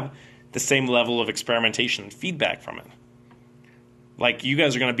actually have the same level of experimentation and feedback from it. Like you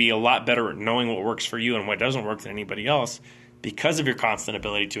guys are going to be a lot better at knowing what works for you and what doesn't work than anybody else because of your constant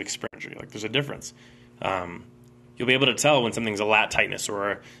ability to experiment. Like there's a difference. You'll be able to tell when something's a lat tightness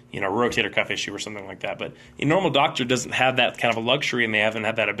or a rotator cuff issue or something like that. But a normal doctor doesn't have that kind of a luxury, and they haven't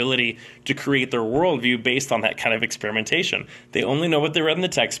had that ability to create their worldview based on that kind of experimentation. They only know what they read in the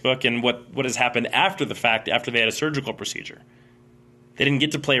textbook and what has happened after the fact, after they had a surgical procedure. They didn't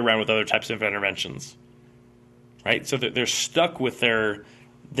get to play around with other types of interventions, right? So they're stuck with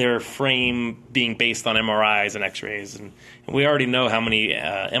their frame being based on MRIs and X-rays, and we already know how many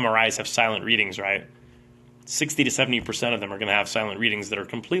MRIs have silent readings, right? 60 to 70% of them are going to have silent readings that are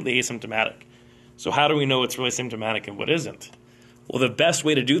completely asymptomatic. So how do we know what's really symptomatic and what isn't? Well, the best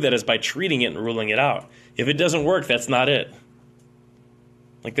way to do that is by treating it and ruling it out. If it doesn't work, that's not it.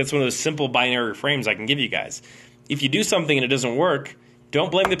 Like that's one of those simple binary frames I can give you guys. If you do something and it doesn't work,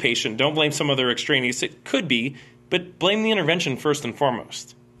 don't blame the patient. Don't blame some other extraneous. It could be But blame the intervention first and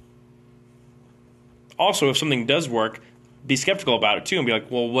foremost. Also, if something does work, be skeptical about it too and be like,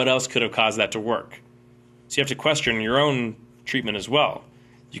 well, what else could have caused that to work? So you have to question your own treatment as well.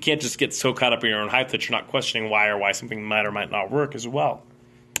 You can't just get so caught up in your own hype that you're not questioning why something might or might not work as well.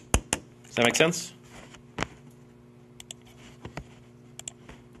 Does that make sense?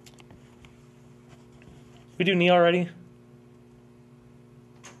 We do knee already?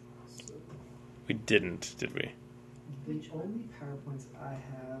 So We didn't, did we? the only PowerPoints I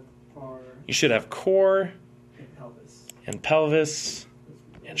have are You should have core in pelvis. and pelvis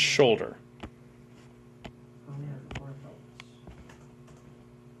and shoulder. I only have core and pelvis.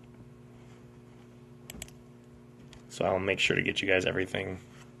 So I'll make sure to get you guys everything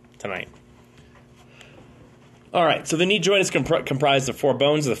tonight. All right, so the knee joint is comprised of 4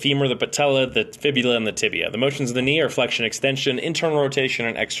 bones: the femur, the patella, the fibula, and the tibia. The motions of the knee are flexion, extension, internal rotation,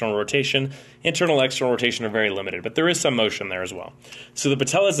 and external rotation. Internal and external rotation are very limited, but there is some motion there as well. So the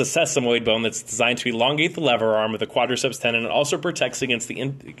patella is a sesamoid bone that's designed to elongate the lever arm of the quadriceps tendon and also protects against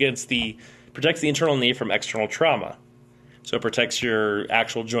the internal knee from external trauma. So it protects your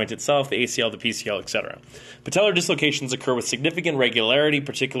actual joint itself, the ACL, the PCL, etc. Patellar dislocations occur with significant regularity,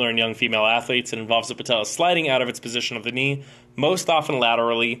 particularly in young female athletes. It involves the patella sliding out of its position of the knee, most often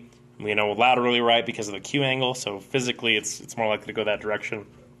laterally. We know laterally, right, because of the Q angle, so physically it's more likely to go that direction.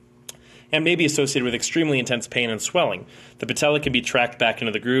 And may be associated with extremely intense pain and swelling. The patella can be tracked back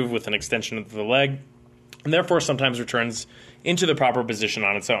into the groove with an extension of the leg, and therefore sometimes returns into the proper position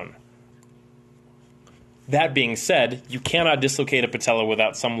on its own. That being said, you cannot dislocate a patella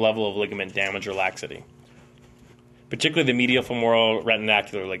without some level of ligament damage or laxity, particularly the medial femoral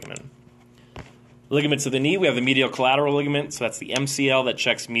retinacular ligament. Ligaments of the knee, we have the medial collateral ligament, so that's the MCL that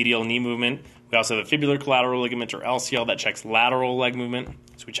checks medial knee movement. We also have the fibular collateral ligament, or LCL, that checks lateral leg movement.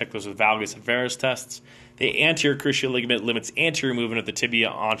 So we check those with valgus and varus tests. The anterior cruciate ligament limits anterior movement of the tibia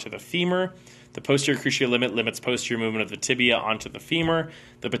onto the femur. The posterior cruciate ligament limits posterior movement of the tibia onto the femur.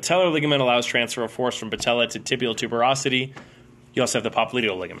 The patellar ligament allows transfer of force from patella to tibial tuberosity. You also have the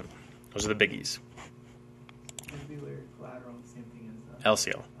popliteal ligament. Those are the biggies. Fibular collateral, same thing as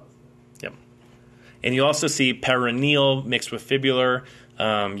LCL. Yep. And you also see perineal mixed with fibular.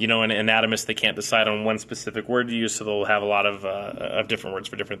 In anatomists, they can't decide on one specific word to use, so they'll have a lot of different words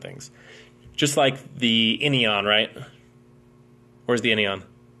for different things. Just like the inion, right? Where's the inion?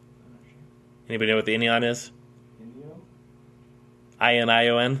 Anybody know what the inion is?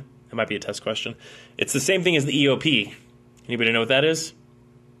 I-N-I-O-N? That might be a test question. It's the same thing as the EOP. Anybody know what that is?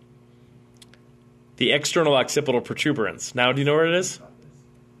 The external occipital protuberance. Now, do you know where it is?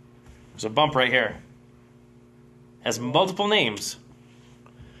 There's a bump right here. Has multiple names.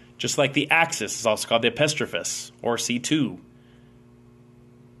 Just like the axis is also called the epistraphus, or C2.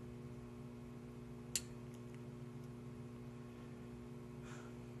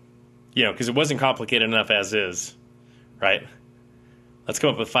 Because it wasn't complicated enough as is, right? Let's come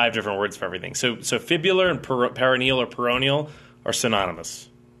up with 5 different words for everything. So fibular and perineal or peroneal are synonymous.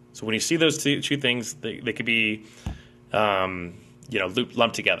 So when you see those two things, they could be,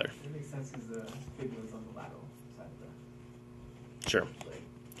 lumped together. It makes sense because the fibula is on the lateral side of the Sure. leg.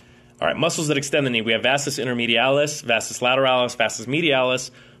 All right, muscles that extend the knee. We have vastus intermedialis, vastus lateralis, vastus medialis,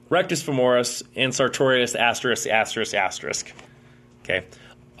 rectus femoris, and sartorius *****. Okay.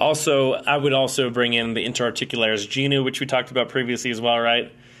 Also, I would also bring in the interarticularis genu, which we talked about previously as well,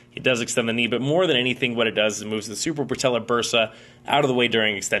 right? It does extend the knee, but more than anything, what it does is it moves the suprapatellar bursa out of the way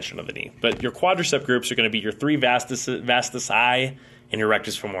during extension of the knee. But your quadricep groups are going to be your 3 vastus I and your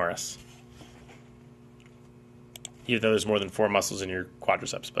rectus femoris. Even though there's more than 4 muscles in your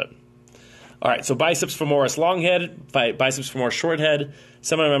quadriceps, but... All right, so biceps femoris long head, biceps femoris short head,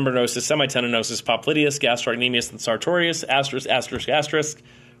 semimembranosus, semitendinosus, popliteus, gastrocnemius, and sartorius, *****,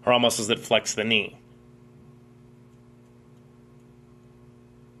 are all muscles that flex the knee.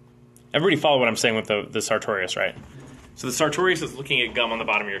 Everybody follow what I'm saying with the sartorius, right? So the sartorius is looking at gum on the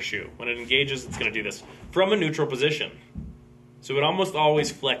bottom of your shoe. When it engages, it's going to do this from a neutral position. So it almost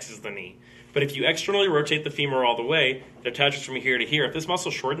always flexes the knee. But if you externally rotate the femur all the way, it attaches from here to here. If this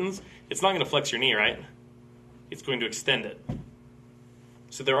muscle shortens, it's not going to flex your knee, right? It's going to extend it.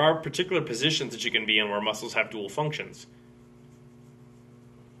 So there are particular positions that you can be in where muscles have dual functions.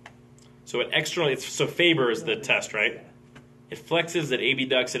 So it externally, so Faber is the test, right? It flexes, it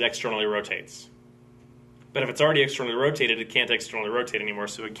abducts, it externally rotates. But if it's already externally rotated, it can't externally rotate anymore,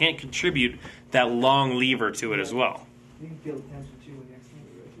 so it can't contribute that long lever to it as well. You can feel the tension too when you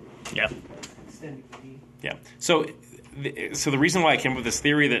extend Yeah. extending the knee. Yeah. So the reason why I came up with this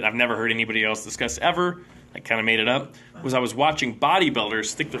theory that I've never heard anybody else discuss ever, I kind of made it up, was I was watching bodybuilders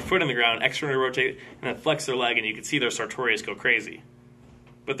stick their foot in the ground, externally rotate, and then flex their leg, and you could see their sartorius go crazy.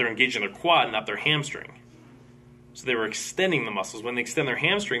 But they're engaging their quad, not their hamstring. So they were extending the muscles. When they extend their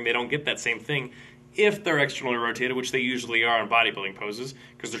hamstring, they don't get that same thing if they're externally rotated, which they usually are in bodybuilding poses,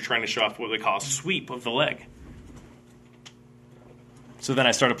 because they're trying to show off what they call a sweep of the leg. So then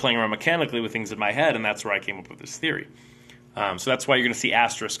I started playing around mechanically with things in my head, and that's where I came up with this theory. So that's why you're going to see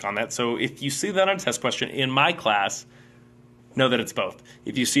asterisk on that. So if you see that on a test question in my class, know that it's both.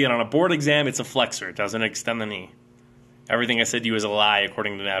 If you see it on a board exam, it's a flexor. It doesn't extend the knee. Everything I said to you is a lie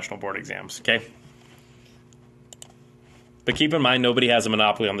according to national board exams, okay? But keep in mind, nobody has a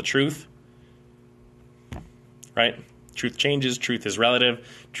monopoly on the truth, right? Truth changes. Truth is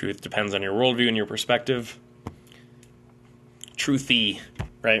relative. Truth depends on your worldview and your perspective. Truthy,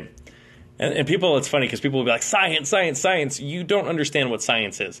 right? And people, it's funny because people will be like, science, science, science. You don't understand what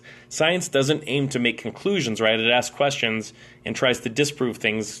science is. Science doesn't aim to make conclusions, right? It asks questions and tries to disprove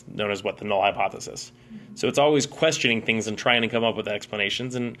things known as what, the null hypothesis. So it's always questioning things and trying to come up with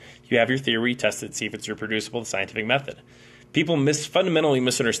explanations. And you have your theory, test it, see if it's reproducible, the scientific method. People fundamentally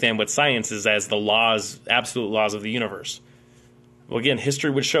misunderstand what science is as the laws, absolute laws of the universe. Well, again,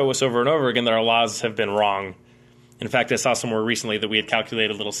 history would show us over and over again that our laws have been wrong. In fact, I saw somewhere recently that we had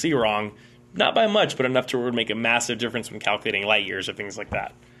calculated little c wrong, not by much, but enough to make a massive difference when calculating light years or things like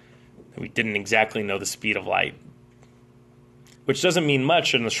that. We didn't exactly know the speed of light, which doesn't mean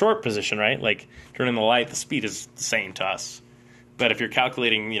much in the short position, right? Like during the light, the speed is the same to us. But if you're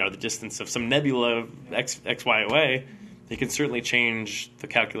calculating, the distance of some nebula x, y away, it can certainly change the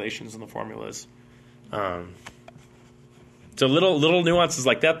calculations and the formulas. So little nuances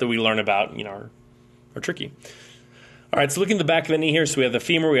like that we learn about, are tricky. All right, so looking at the back of the knee here, so we have the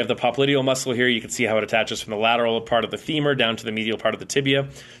femur, we have the popliteal muscle here. You can see how it attaches from the lateral part of the femur down to the medial part of the tibia.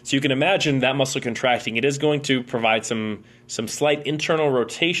 So you can imagine that muscle contracting. It is going to provide some slight internal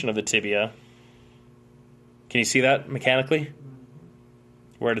rotation of the tibia. Can you see that mechanically?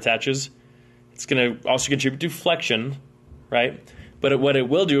 Where it attaches? It's going to also contribute to flexion, right? But what it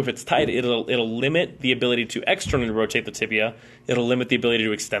will do if it's tight, it'll limit the ability to externally rotate the tibia. It'll limit the ability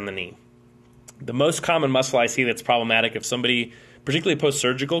to extend the knee. The most common muscle I see that's problematic if somebody, particularly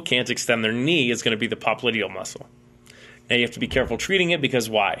post-surgical, can't extend their knee is going to be the popliteal muscle. Now you have to be careful treating it because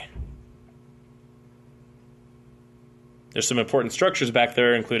why? There's some important structures back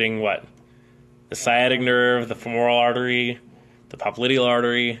there, including what? The sciatic nerve, the femoral artery, the popliteal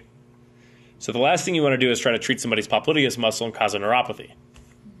artery. So the last thing you want to do is try to treat somebody's popliteus muscle and cause a neuropathy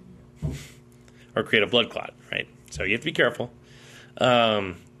or create a blood clot, right? So you have to be careful.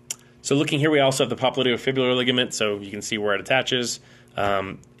 So looking here, we also have the popliteofibular ligament, so you can see where it attaches.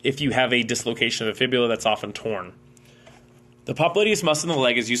 If you have a dislocation of the fibula, that's often torn. The popliteus muscle in the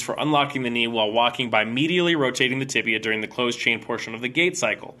leg is used for unlocking the knee while walking by medially rotating the tibia during the closed chain portion of the gait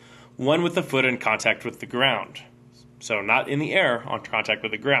cycle, one with the foot in contact with the ground. So not in the air, on contact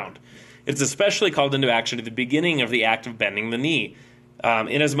with the ground. It's especially called into action at the beginning of the act of bending the knee,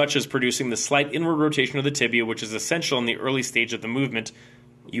 inasmuch as producing the slight inward rotation of the tibia, which is essential in the early stage of the movement.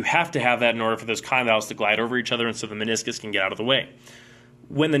 You have to have that in order for those condyles to glide over each other and so the meniscus can get out of the way.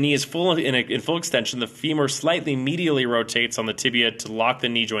 When the knee is in full extension, the femur slightly medially rotates on the tibia to lock the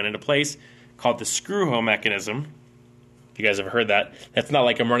knee joint into place, called the screw-home mechanism. If you guys have heard that, that's not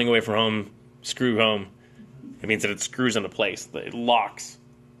like I'm running away from home, screw home. It means that it screws into place. It locks.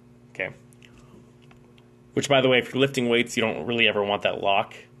 Okay. Which, by the way, if you're lifting weights, you don't really ever want that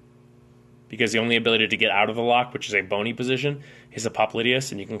lock, because the only ability to get out of the lock, which is a bony position, is the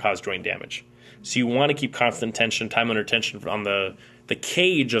popliteus, and you can cause joint damage. So you want to keep constant tension, time under tension on the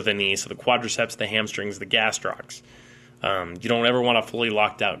cage of the knee, so the quadriceps, the hamstrings, the gastrocs. You don't ever want a fully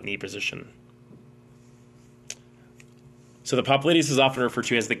locked out knee position. So the popliteus is often referred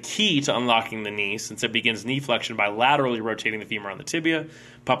to as the key to unlocking the knee, since it begins knee flexion by laterally rotating the femur on the tibia.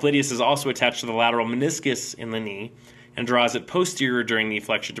 Popliteus is also attached to the lateral meniscus in the knee, and draws it posterior during knee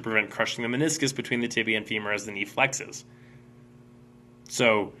flexion to prevent crushing the meniscus between the tibia and femur as the knee flexes.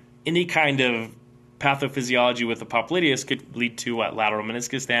 So any kind of pathophysiology with the popliteus could lead to what? Lateral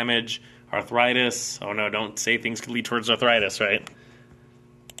meniscus damage, arthritis. Oh no, don't say things could lead towards arthritis, right?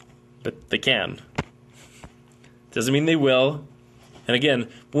 But they can. Doesn't mean they will. And again,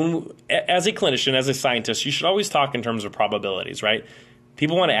 as a clinician, as a scientist, you should always talk in terms of probabilities, right?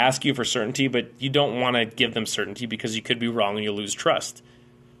 People want to ask you for certainty, but you don't want to give them certainty because you could be wrong and you'll lose trust.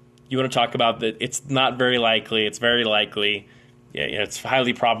 You want to talk about that it's not very likely, it's very likely, it's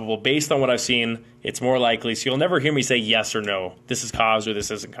highly probable. Based on what I've seen, it's more likely. So you'll never hear me say yes or no, this is caused or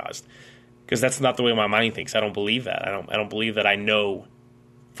this isn't caused. Because that's not the way my mind thinks. I don't believe that. I don't believe that I know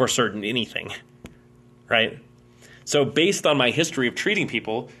for certain anything. right? So based on my history of treating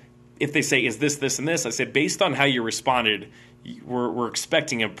people, if they say, is this, this, and this, I say, based on how you responded, we're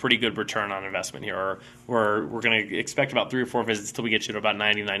expecting a pretty good return on investment here. Or we're going to expect about 3 or 4 visits till we get you to about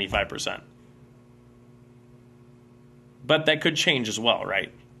 90, 95%. But that could change as well,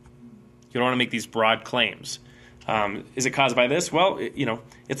 right? You don't want to make these broad claims. Is it caused by this? Well,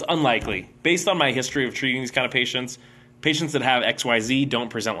 it's unlikely. Based on my history of treating these kind of patients that have XYZ don't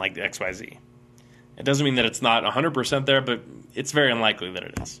present like XYZ. It doesn't mean that it's not 100% there, but it's very unlikely that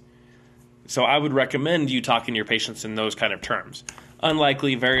it is. So I would recommend you talking to your patients in those kind of terms.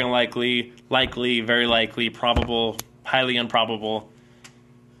 Unlikely, very unlikely, likely, very likely, probable, highly improbable.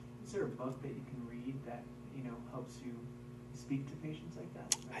 Is there a book that you can read that helps you speak to patients like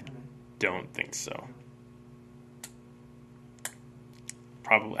that? I don't think so.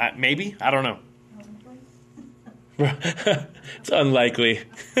 Probably, maybe, I don't know. It's unlikely.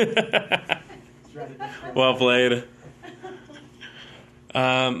 Well played.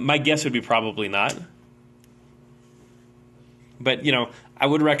 My guess would be probably not. But, I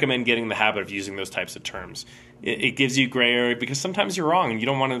would recommend getting the habit of using those types of terms. It gives you gray area because sometimes you're wrong and you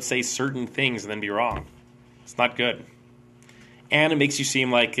don't want to say certain things and then be wrong. It's not good. And it makes you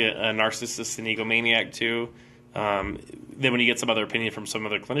seem like a narcissist and egomaniac too. Then when you get some other opinion from some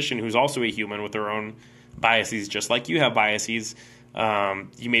other clinician who's also a human with their own biases, just like you have biases,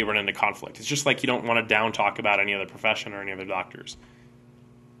 you may run into conflict. It's just like you don't want to down talk about any other profession or any other doctors.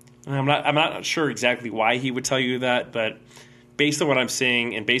 And I'm not sure exactly why he would tell you that, but based on what I'm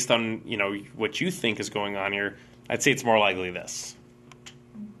seeing and based on what you think is going on here, I'd say it's more likely this.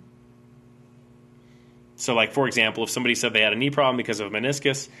 So, like, for example, if somebody said they had a knee problem because of a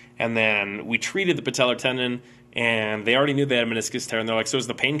meniscus, and then we treated the patellar tendon, and they already knew they had a meniscus tear, and they're like, so is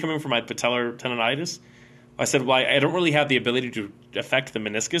the pain coming from my patellar tendonitis? I said, well, I don't really have the ability to affect the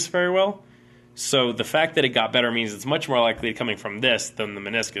meniscus very well. So the fact that it got better means it's much more likely coming from this than the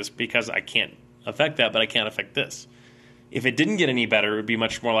meniscus because I can't affect that, but I can't affect this. If it didn't get any better, it would be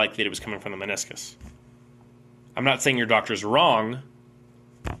much more likely that it was coming from the meniscus. I'm not saying your doctor's wrong.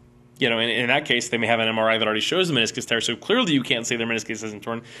 In that case, they may have an MRI that already shows the meniscus tear, so clearly you can't say their meniscus isn't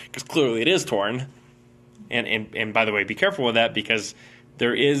torn because clearly it is torn. And by the way, be careful with that because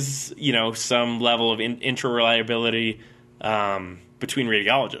there is, some level of interreliability between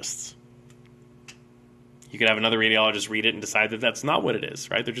radiologists. You could have another radiologist read it and decide that that's not what it is,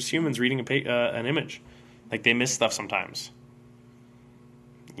 right? They're just humans reading an image. Like, they miss stuff sometimes.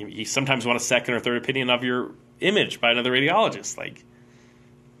 You sometimes want a second or third opinion of your image by another radiologist. Like,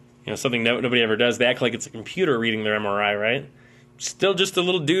 something nobody ever does. They act like it's a computer reading their MRI, right? Still just a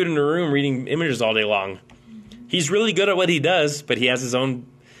little dude in a room reading images all day long. He's really good at what he does, but he has his own,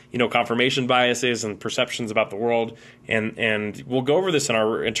 confirmation biases and perceptions about the world. And we'll go over this in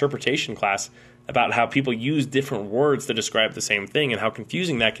our interpretation class about how people use different words to describe the same thing and how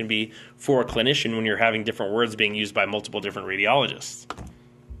confusing that can be for a clinician when you're having different words being used by multiple different radiologists.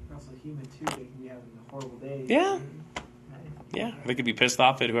 They're also human, too. They can be having a horrible day. Yeah. Yeah, they could be pissed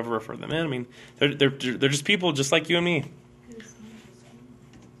off at whoever referred them in. I mean, they're just people just like you and me.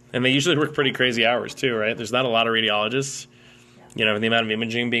 And they usually work pretty crazy hours, too, right? There's not a lot of radiologists. The amount of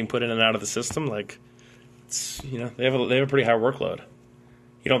imaging being put in and out of the system, they have a pretty high workload.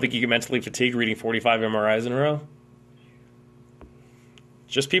 You don't think you get mentally fatigued reading 45 MRIs in a row?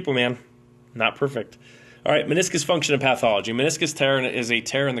 Just people, man. Not perfect. All right, meniscus function and pathology. Meniscus tear is a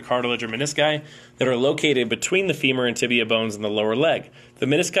tear in the cartilage or menisci that are located between the femur and tibia bones in the lower leg. The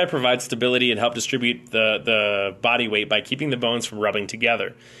menisci provide stability and help distribute the body weight by keeping the bones from rubbing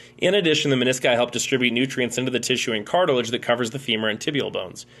together. In addition, the menisci help distribute nutrients into the tissue and cartilage that covers the femur and tibial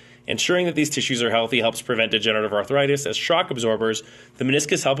bones. Ensuring that these tissues are healthy helps prevent degenerative arthritis. As shock absorbers, the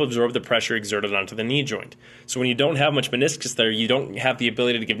meniscus help absorb the pressure exerted onto the knee joint. So when you don't have much meniscus there, you don't have the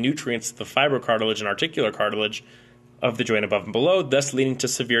ability to give nutrients to the fibrocartilage and articular cartilage of the joint above and below, thus leading to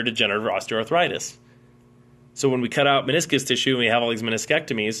severe degenerative osteoarthritis. So when we cut out meniscus tissue and we have all these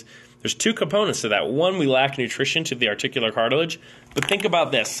meniscectomies, there's two components to that. One, we lack nutrition to the articular cartilage. But think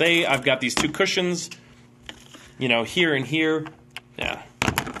about this. Say I've got these two cushions, here and here. Yeah.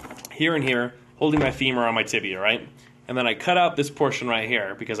 Here and here, holding my femur on my tibia, right? And then I cut out this portion right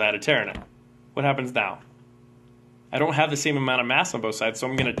here because I had a tear in it. What happens now? I don't have the same amount of mass on both sides, so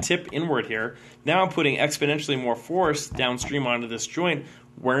I'm going to tip inward here. Now I'm putting exponentially more force downstream onto this joint,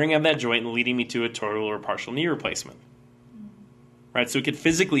 wearing on that joint and leading me to a total or partial knee replacement. Right, so it could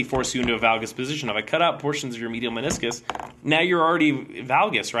physically force you into a valgus position. If I cut out portions of your medial meniscus, now you're already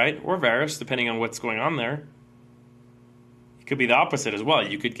valgus, right? Or varus, depending on what's going on there. could be the opposite as well.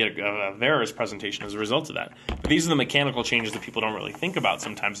 You could get a varus presentation as a result of that. But these are the mechanical changes that people don't really think about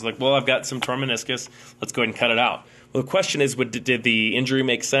sometimes. It's like, well, I've got some torn meniscus. Let's go ahead and cut it out. Well, the question is, did the injury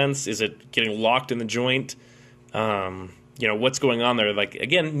make sense? Is it getting locked in the joint? What's going on there? Like,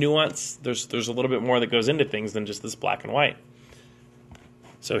 again, nuance. There's a little bit more that goes into things than just this black and white.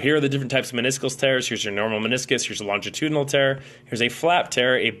 So here are the different types of meniscal tears. Here's your normal meniscus. Here's a longitudinal tear. Here's a flap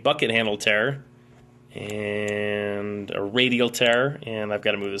tear, a bucket handle tear, and a radial tear. And I've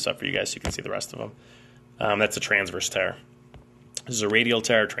got to move this up for you guys so you can see the rest of them. That's a transverse tear. This is a radial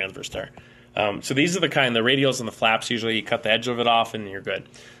tear, transverse tear. So these are the radials and the flaps. Usually you cut the edge of it off and you're good.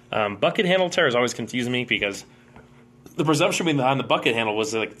 Bucket handle tear has always confused me because the presumption behind the bucket handle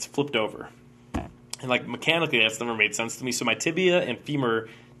was like it's flipped over. And like mechanically, that's never made sense to me. So my tibia and femur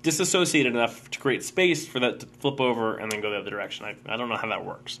disassociated enough to create space for that to flip over and then go the other direction. I don't know how that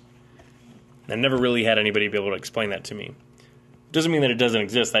works. I never really had anybody be able to explain that to me. Doesn't mean that it doesn't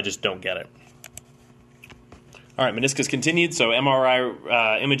exist. I just don't get it. All right, meniscus continued. So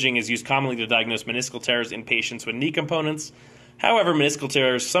MRI imaging is used commonly to diagnose meniscal tears in patients with knee components. However, meniscal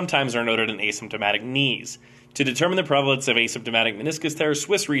tears sometimes are noted in asymptomatic knees. To determine the prevalence of asymptomatic meniscus tears,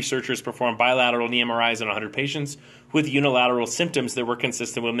 Swiss researchers performed bilateral knee MRIs on 100 patients with unilateral symptoms that were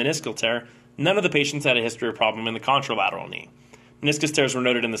consistent with meniscal tear. None of the patients had a history of problem in the contralateral knee. Meniscus tears were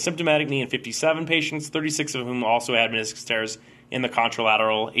noted in the symptomatic knee in 57 patients, 36 of whom also had meniscus tears in the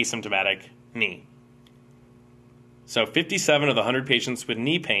contralateral asymptomatic knee. So 57 of the 100 patients with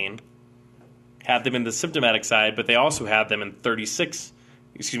knee pain had them in the symptomatic side, but they also had them in 36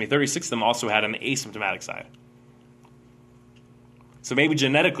 of them also had an asymptomatic side. So maybe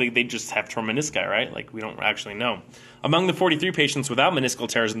genetically they just have torn menisci, right? Like, we don't actually know. Among the 43 patients without meniscal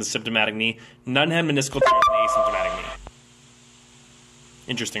tears in the symptomatic knee, none had meniscal tears in the asymptomatic knee.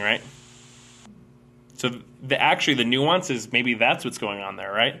 Interesting, right? So the nuance is maybe that's what's going on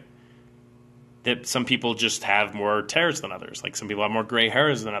there, right? That some people just have more tears than others. Like some people have more gray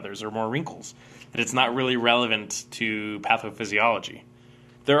hairs than others or more wrinkles. That it's not really relevant to pathophysiology.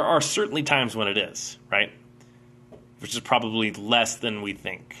 There are certainly times when it is, right? Which is probably less than we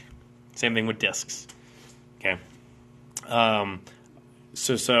think. Same thing with discs. Okay.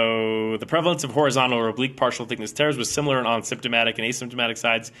 So the prevalence of horizontal or oblique partial thickness tears was similar on symptomatic and asymptomatic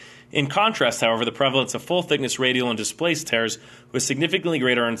sides. In contrast, however, the prevalence of full thickness radial and displaced tears was significantly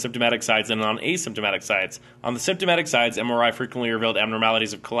greater on symptomatic sides than on asymptomatic sides. On the symptomatic sides, MRI frequently revealed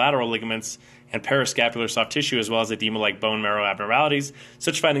abnormalities of collateral ligaments and parascapular soft tissue, as well as edema-like bone marrow abnormalities.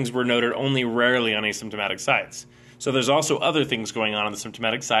 Such findings were noted only rarely on asymptomatic sides. So there's also other things going on the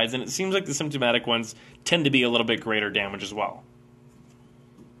symptomatic sides, and it seems like the symptomatic ones tend to be a little bit greater damage as well.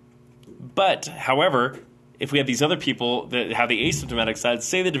 But, however, if we have these other people that have the asymptomatic side,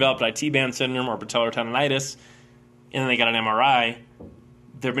 say they developed IT band syndrome or patellar tendonitis, and then they got an MRI,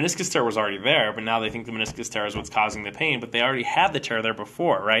 their meniscus tear was already there, but now they think the meniscus tear is what's causing the pain, but they already had the tear there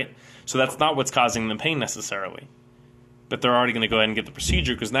before, right? So that's not what's causing the pain necessarily. But they're already going to go ahead and get the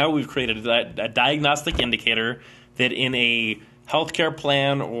procedure because now we've created a diagnostic indicator that in a healthcare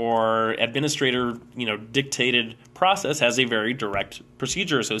plan or administrator, dictated process has a very direct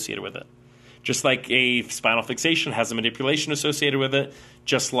procedure associated with it. Just like a spinal fixation has a manipulation associated with it,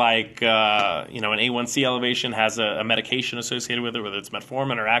 just like an A1C elevation has a medication associated with it, whether it's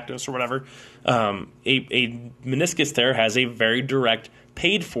metformin or Actos or whatever, a meniscus tear has a very direct,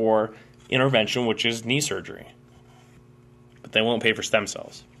 paid-for intervention, which is knee surgery. But they won't pay for stem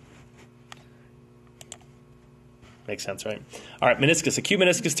cells. Makes sense, right? All right, meniscus. Acute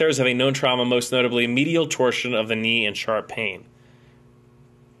meniscus tears have a known trauma, most notably medial torsion of the knee and sharp pain.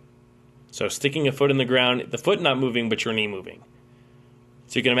 So sticking a foot in the ground, the foot not moving, but your knee moving.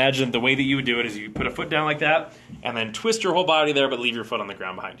 So you can imagine the way that you would do it is you put a foot down like that and then twist your whole body there, but leave your foot on the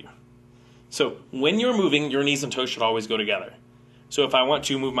ground behind you. So when you're moving, your knees and toes should always go together. So if I want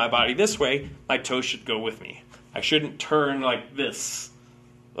to move my body this way, my toes should go with me. I shouldn't turn like this.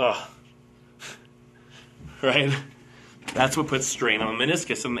 Ugh. Right? That's what puts strain on the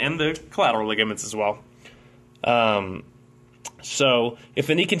meniscus and the collateral ligaments as well. So if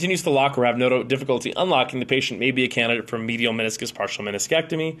the knee continues to lock or have no difficulty unlocking, the patient may be a candidate for medial meniscus partial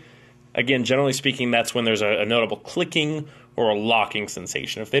meniscectomy. Again, generally speaking, that's when there's a notable clicking or a locking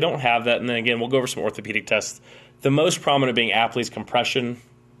sensation. If they don't have that, and then again, we'll go over some orthopedic tests. The most prominent being Apley's compression.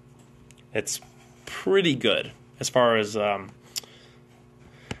 It's pretty good as far as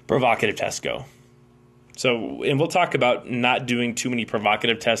provocative tests go. So, and we'll talk about not doing too many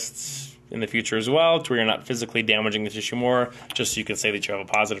provocative tests in the future as well, to where you're not physically damaging the tissue more, just so you can say that you have a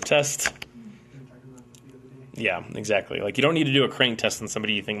positive test. Yeah, exactly. Like, you don't need to do a crank test on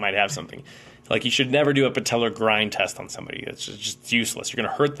somebody you think might have something. Like, you should never do a patellar grind test on somebody. It's just useless. You're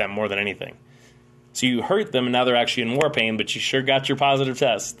going to hurt them more than anything. So you hurt them, and now they're actually in more pain, but you sure got your positive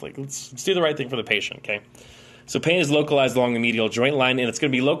test. Like, let's do the right thing for the patient, okay? So pain is localized along the medial joint line, and it's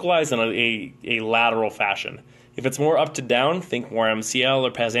going to be localized in a lateral fashion. If it's more up to down, think more MCL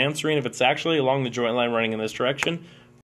or pes anserine. If it's actually along the joint line running in this direction,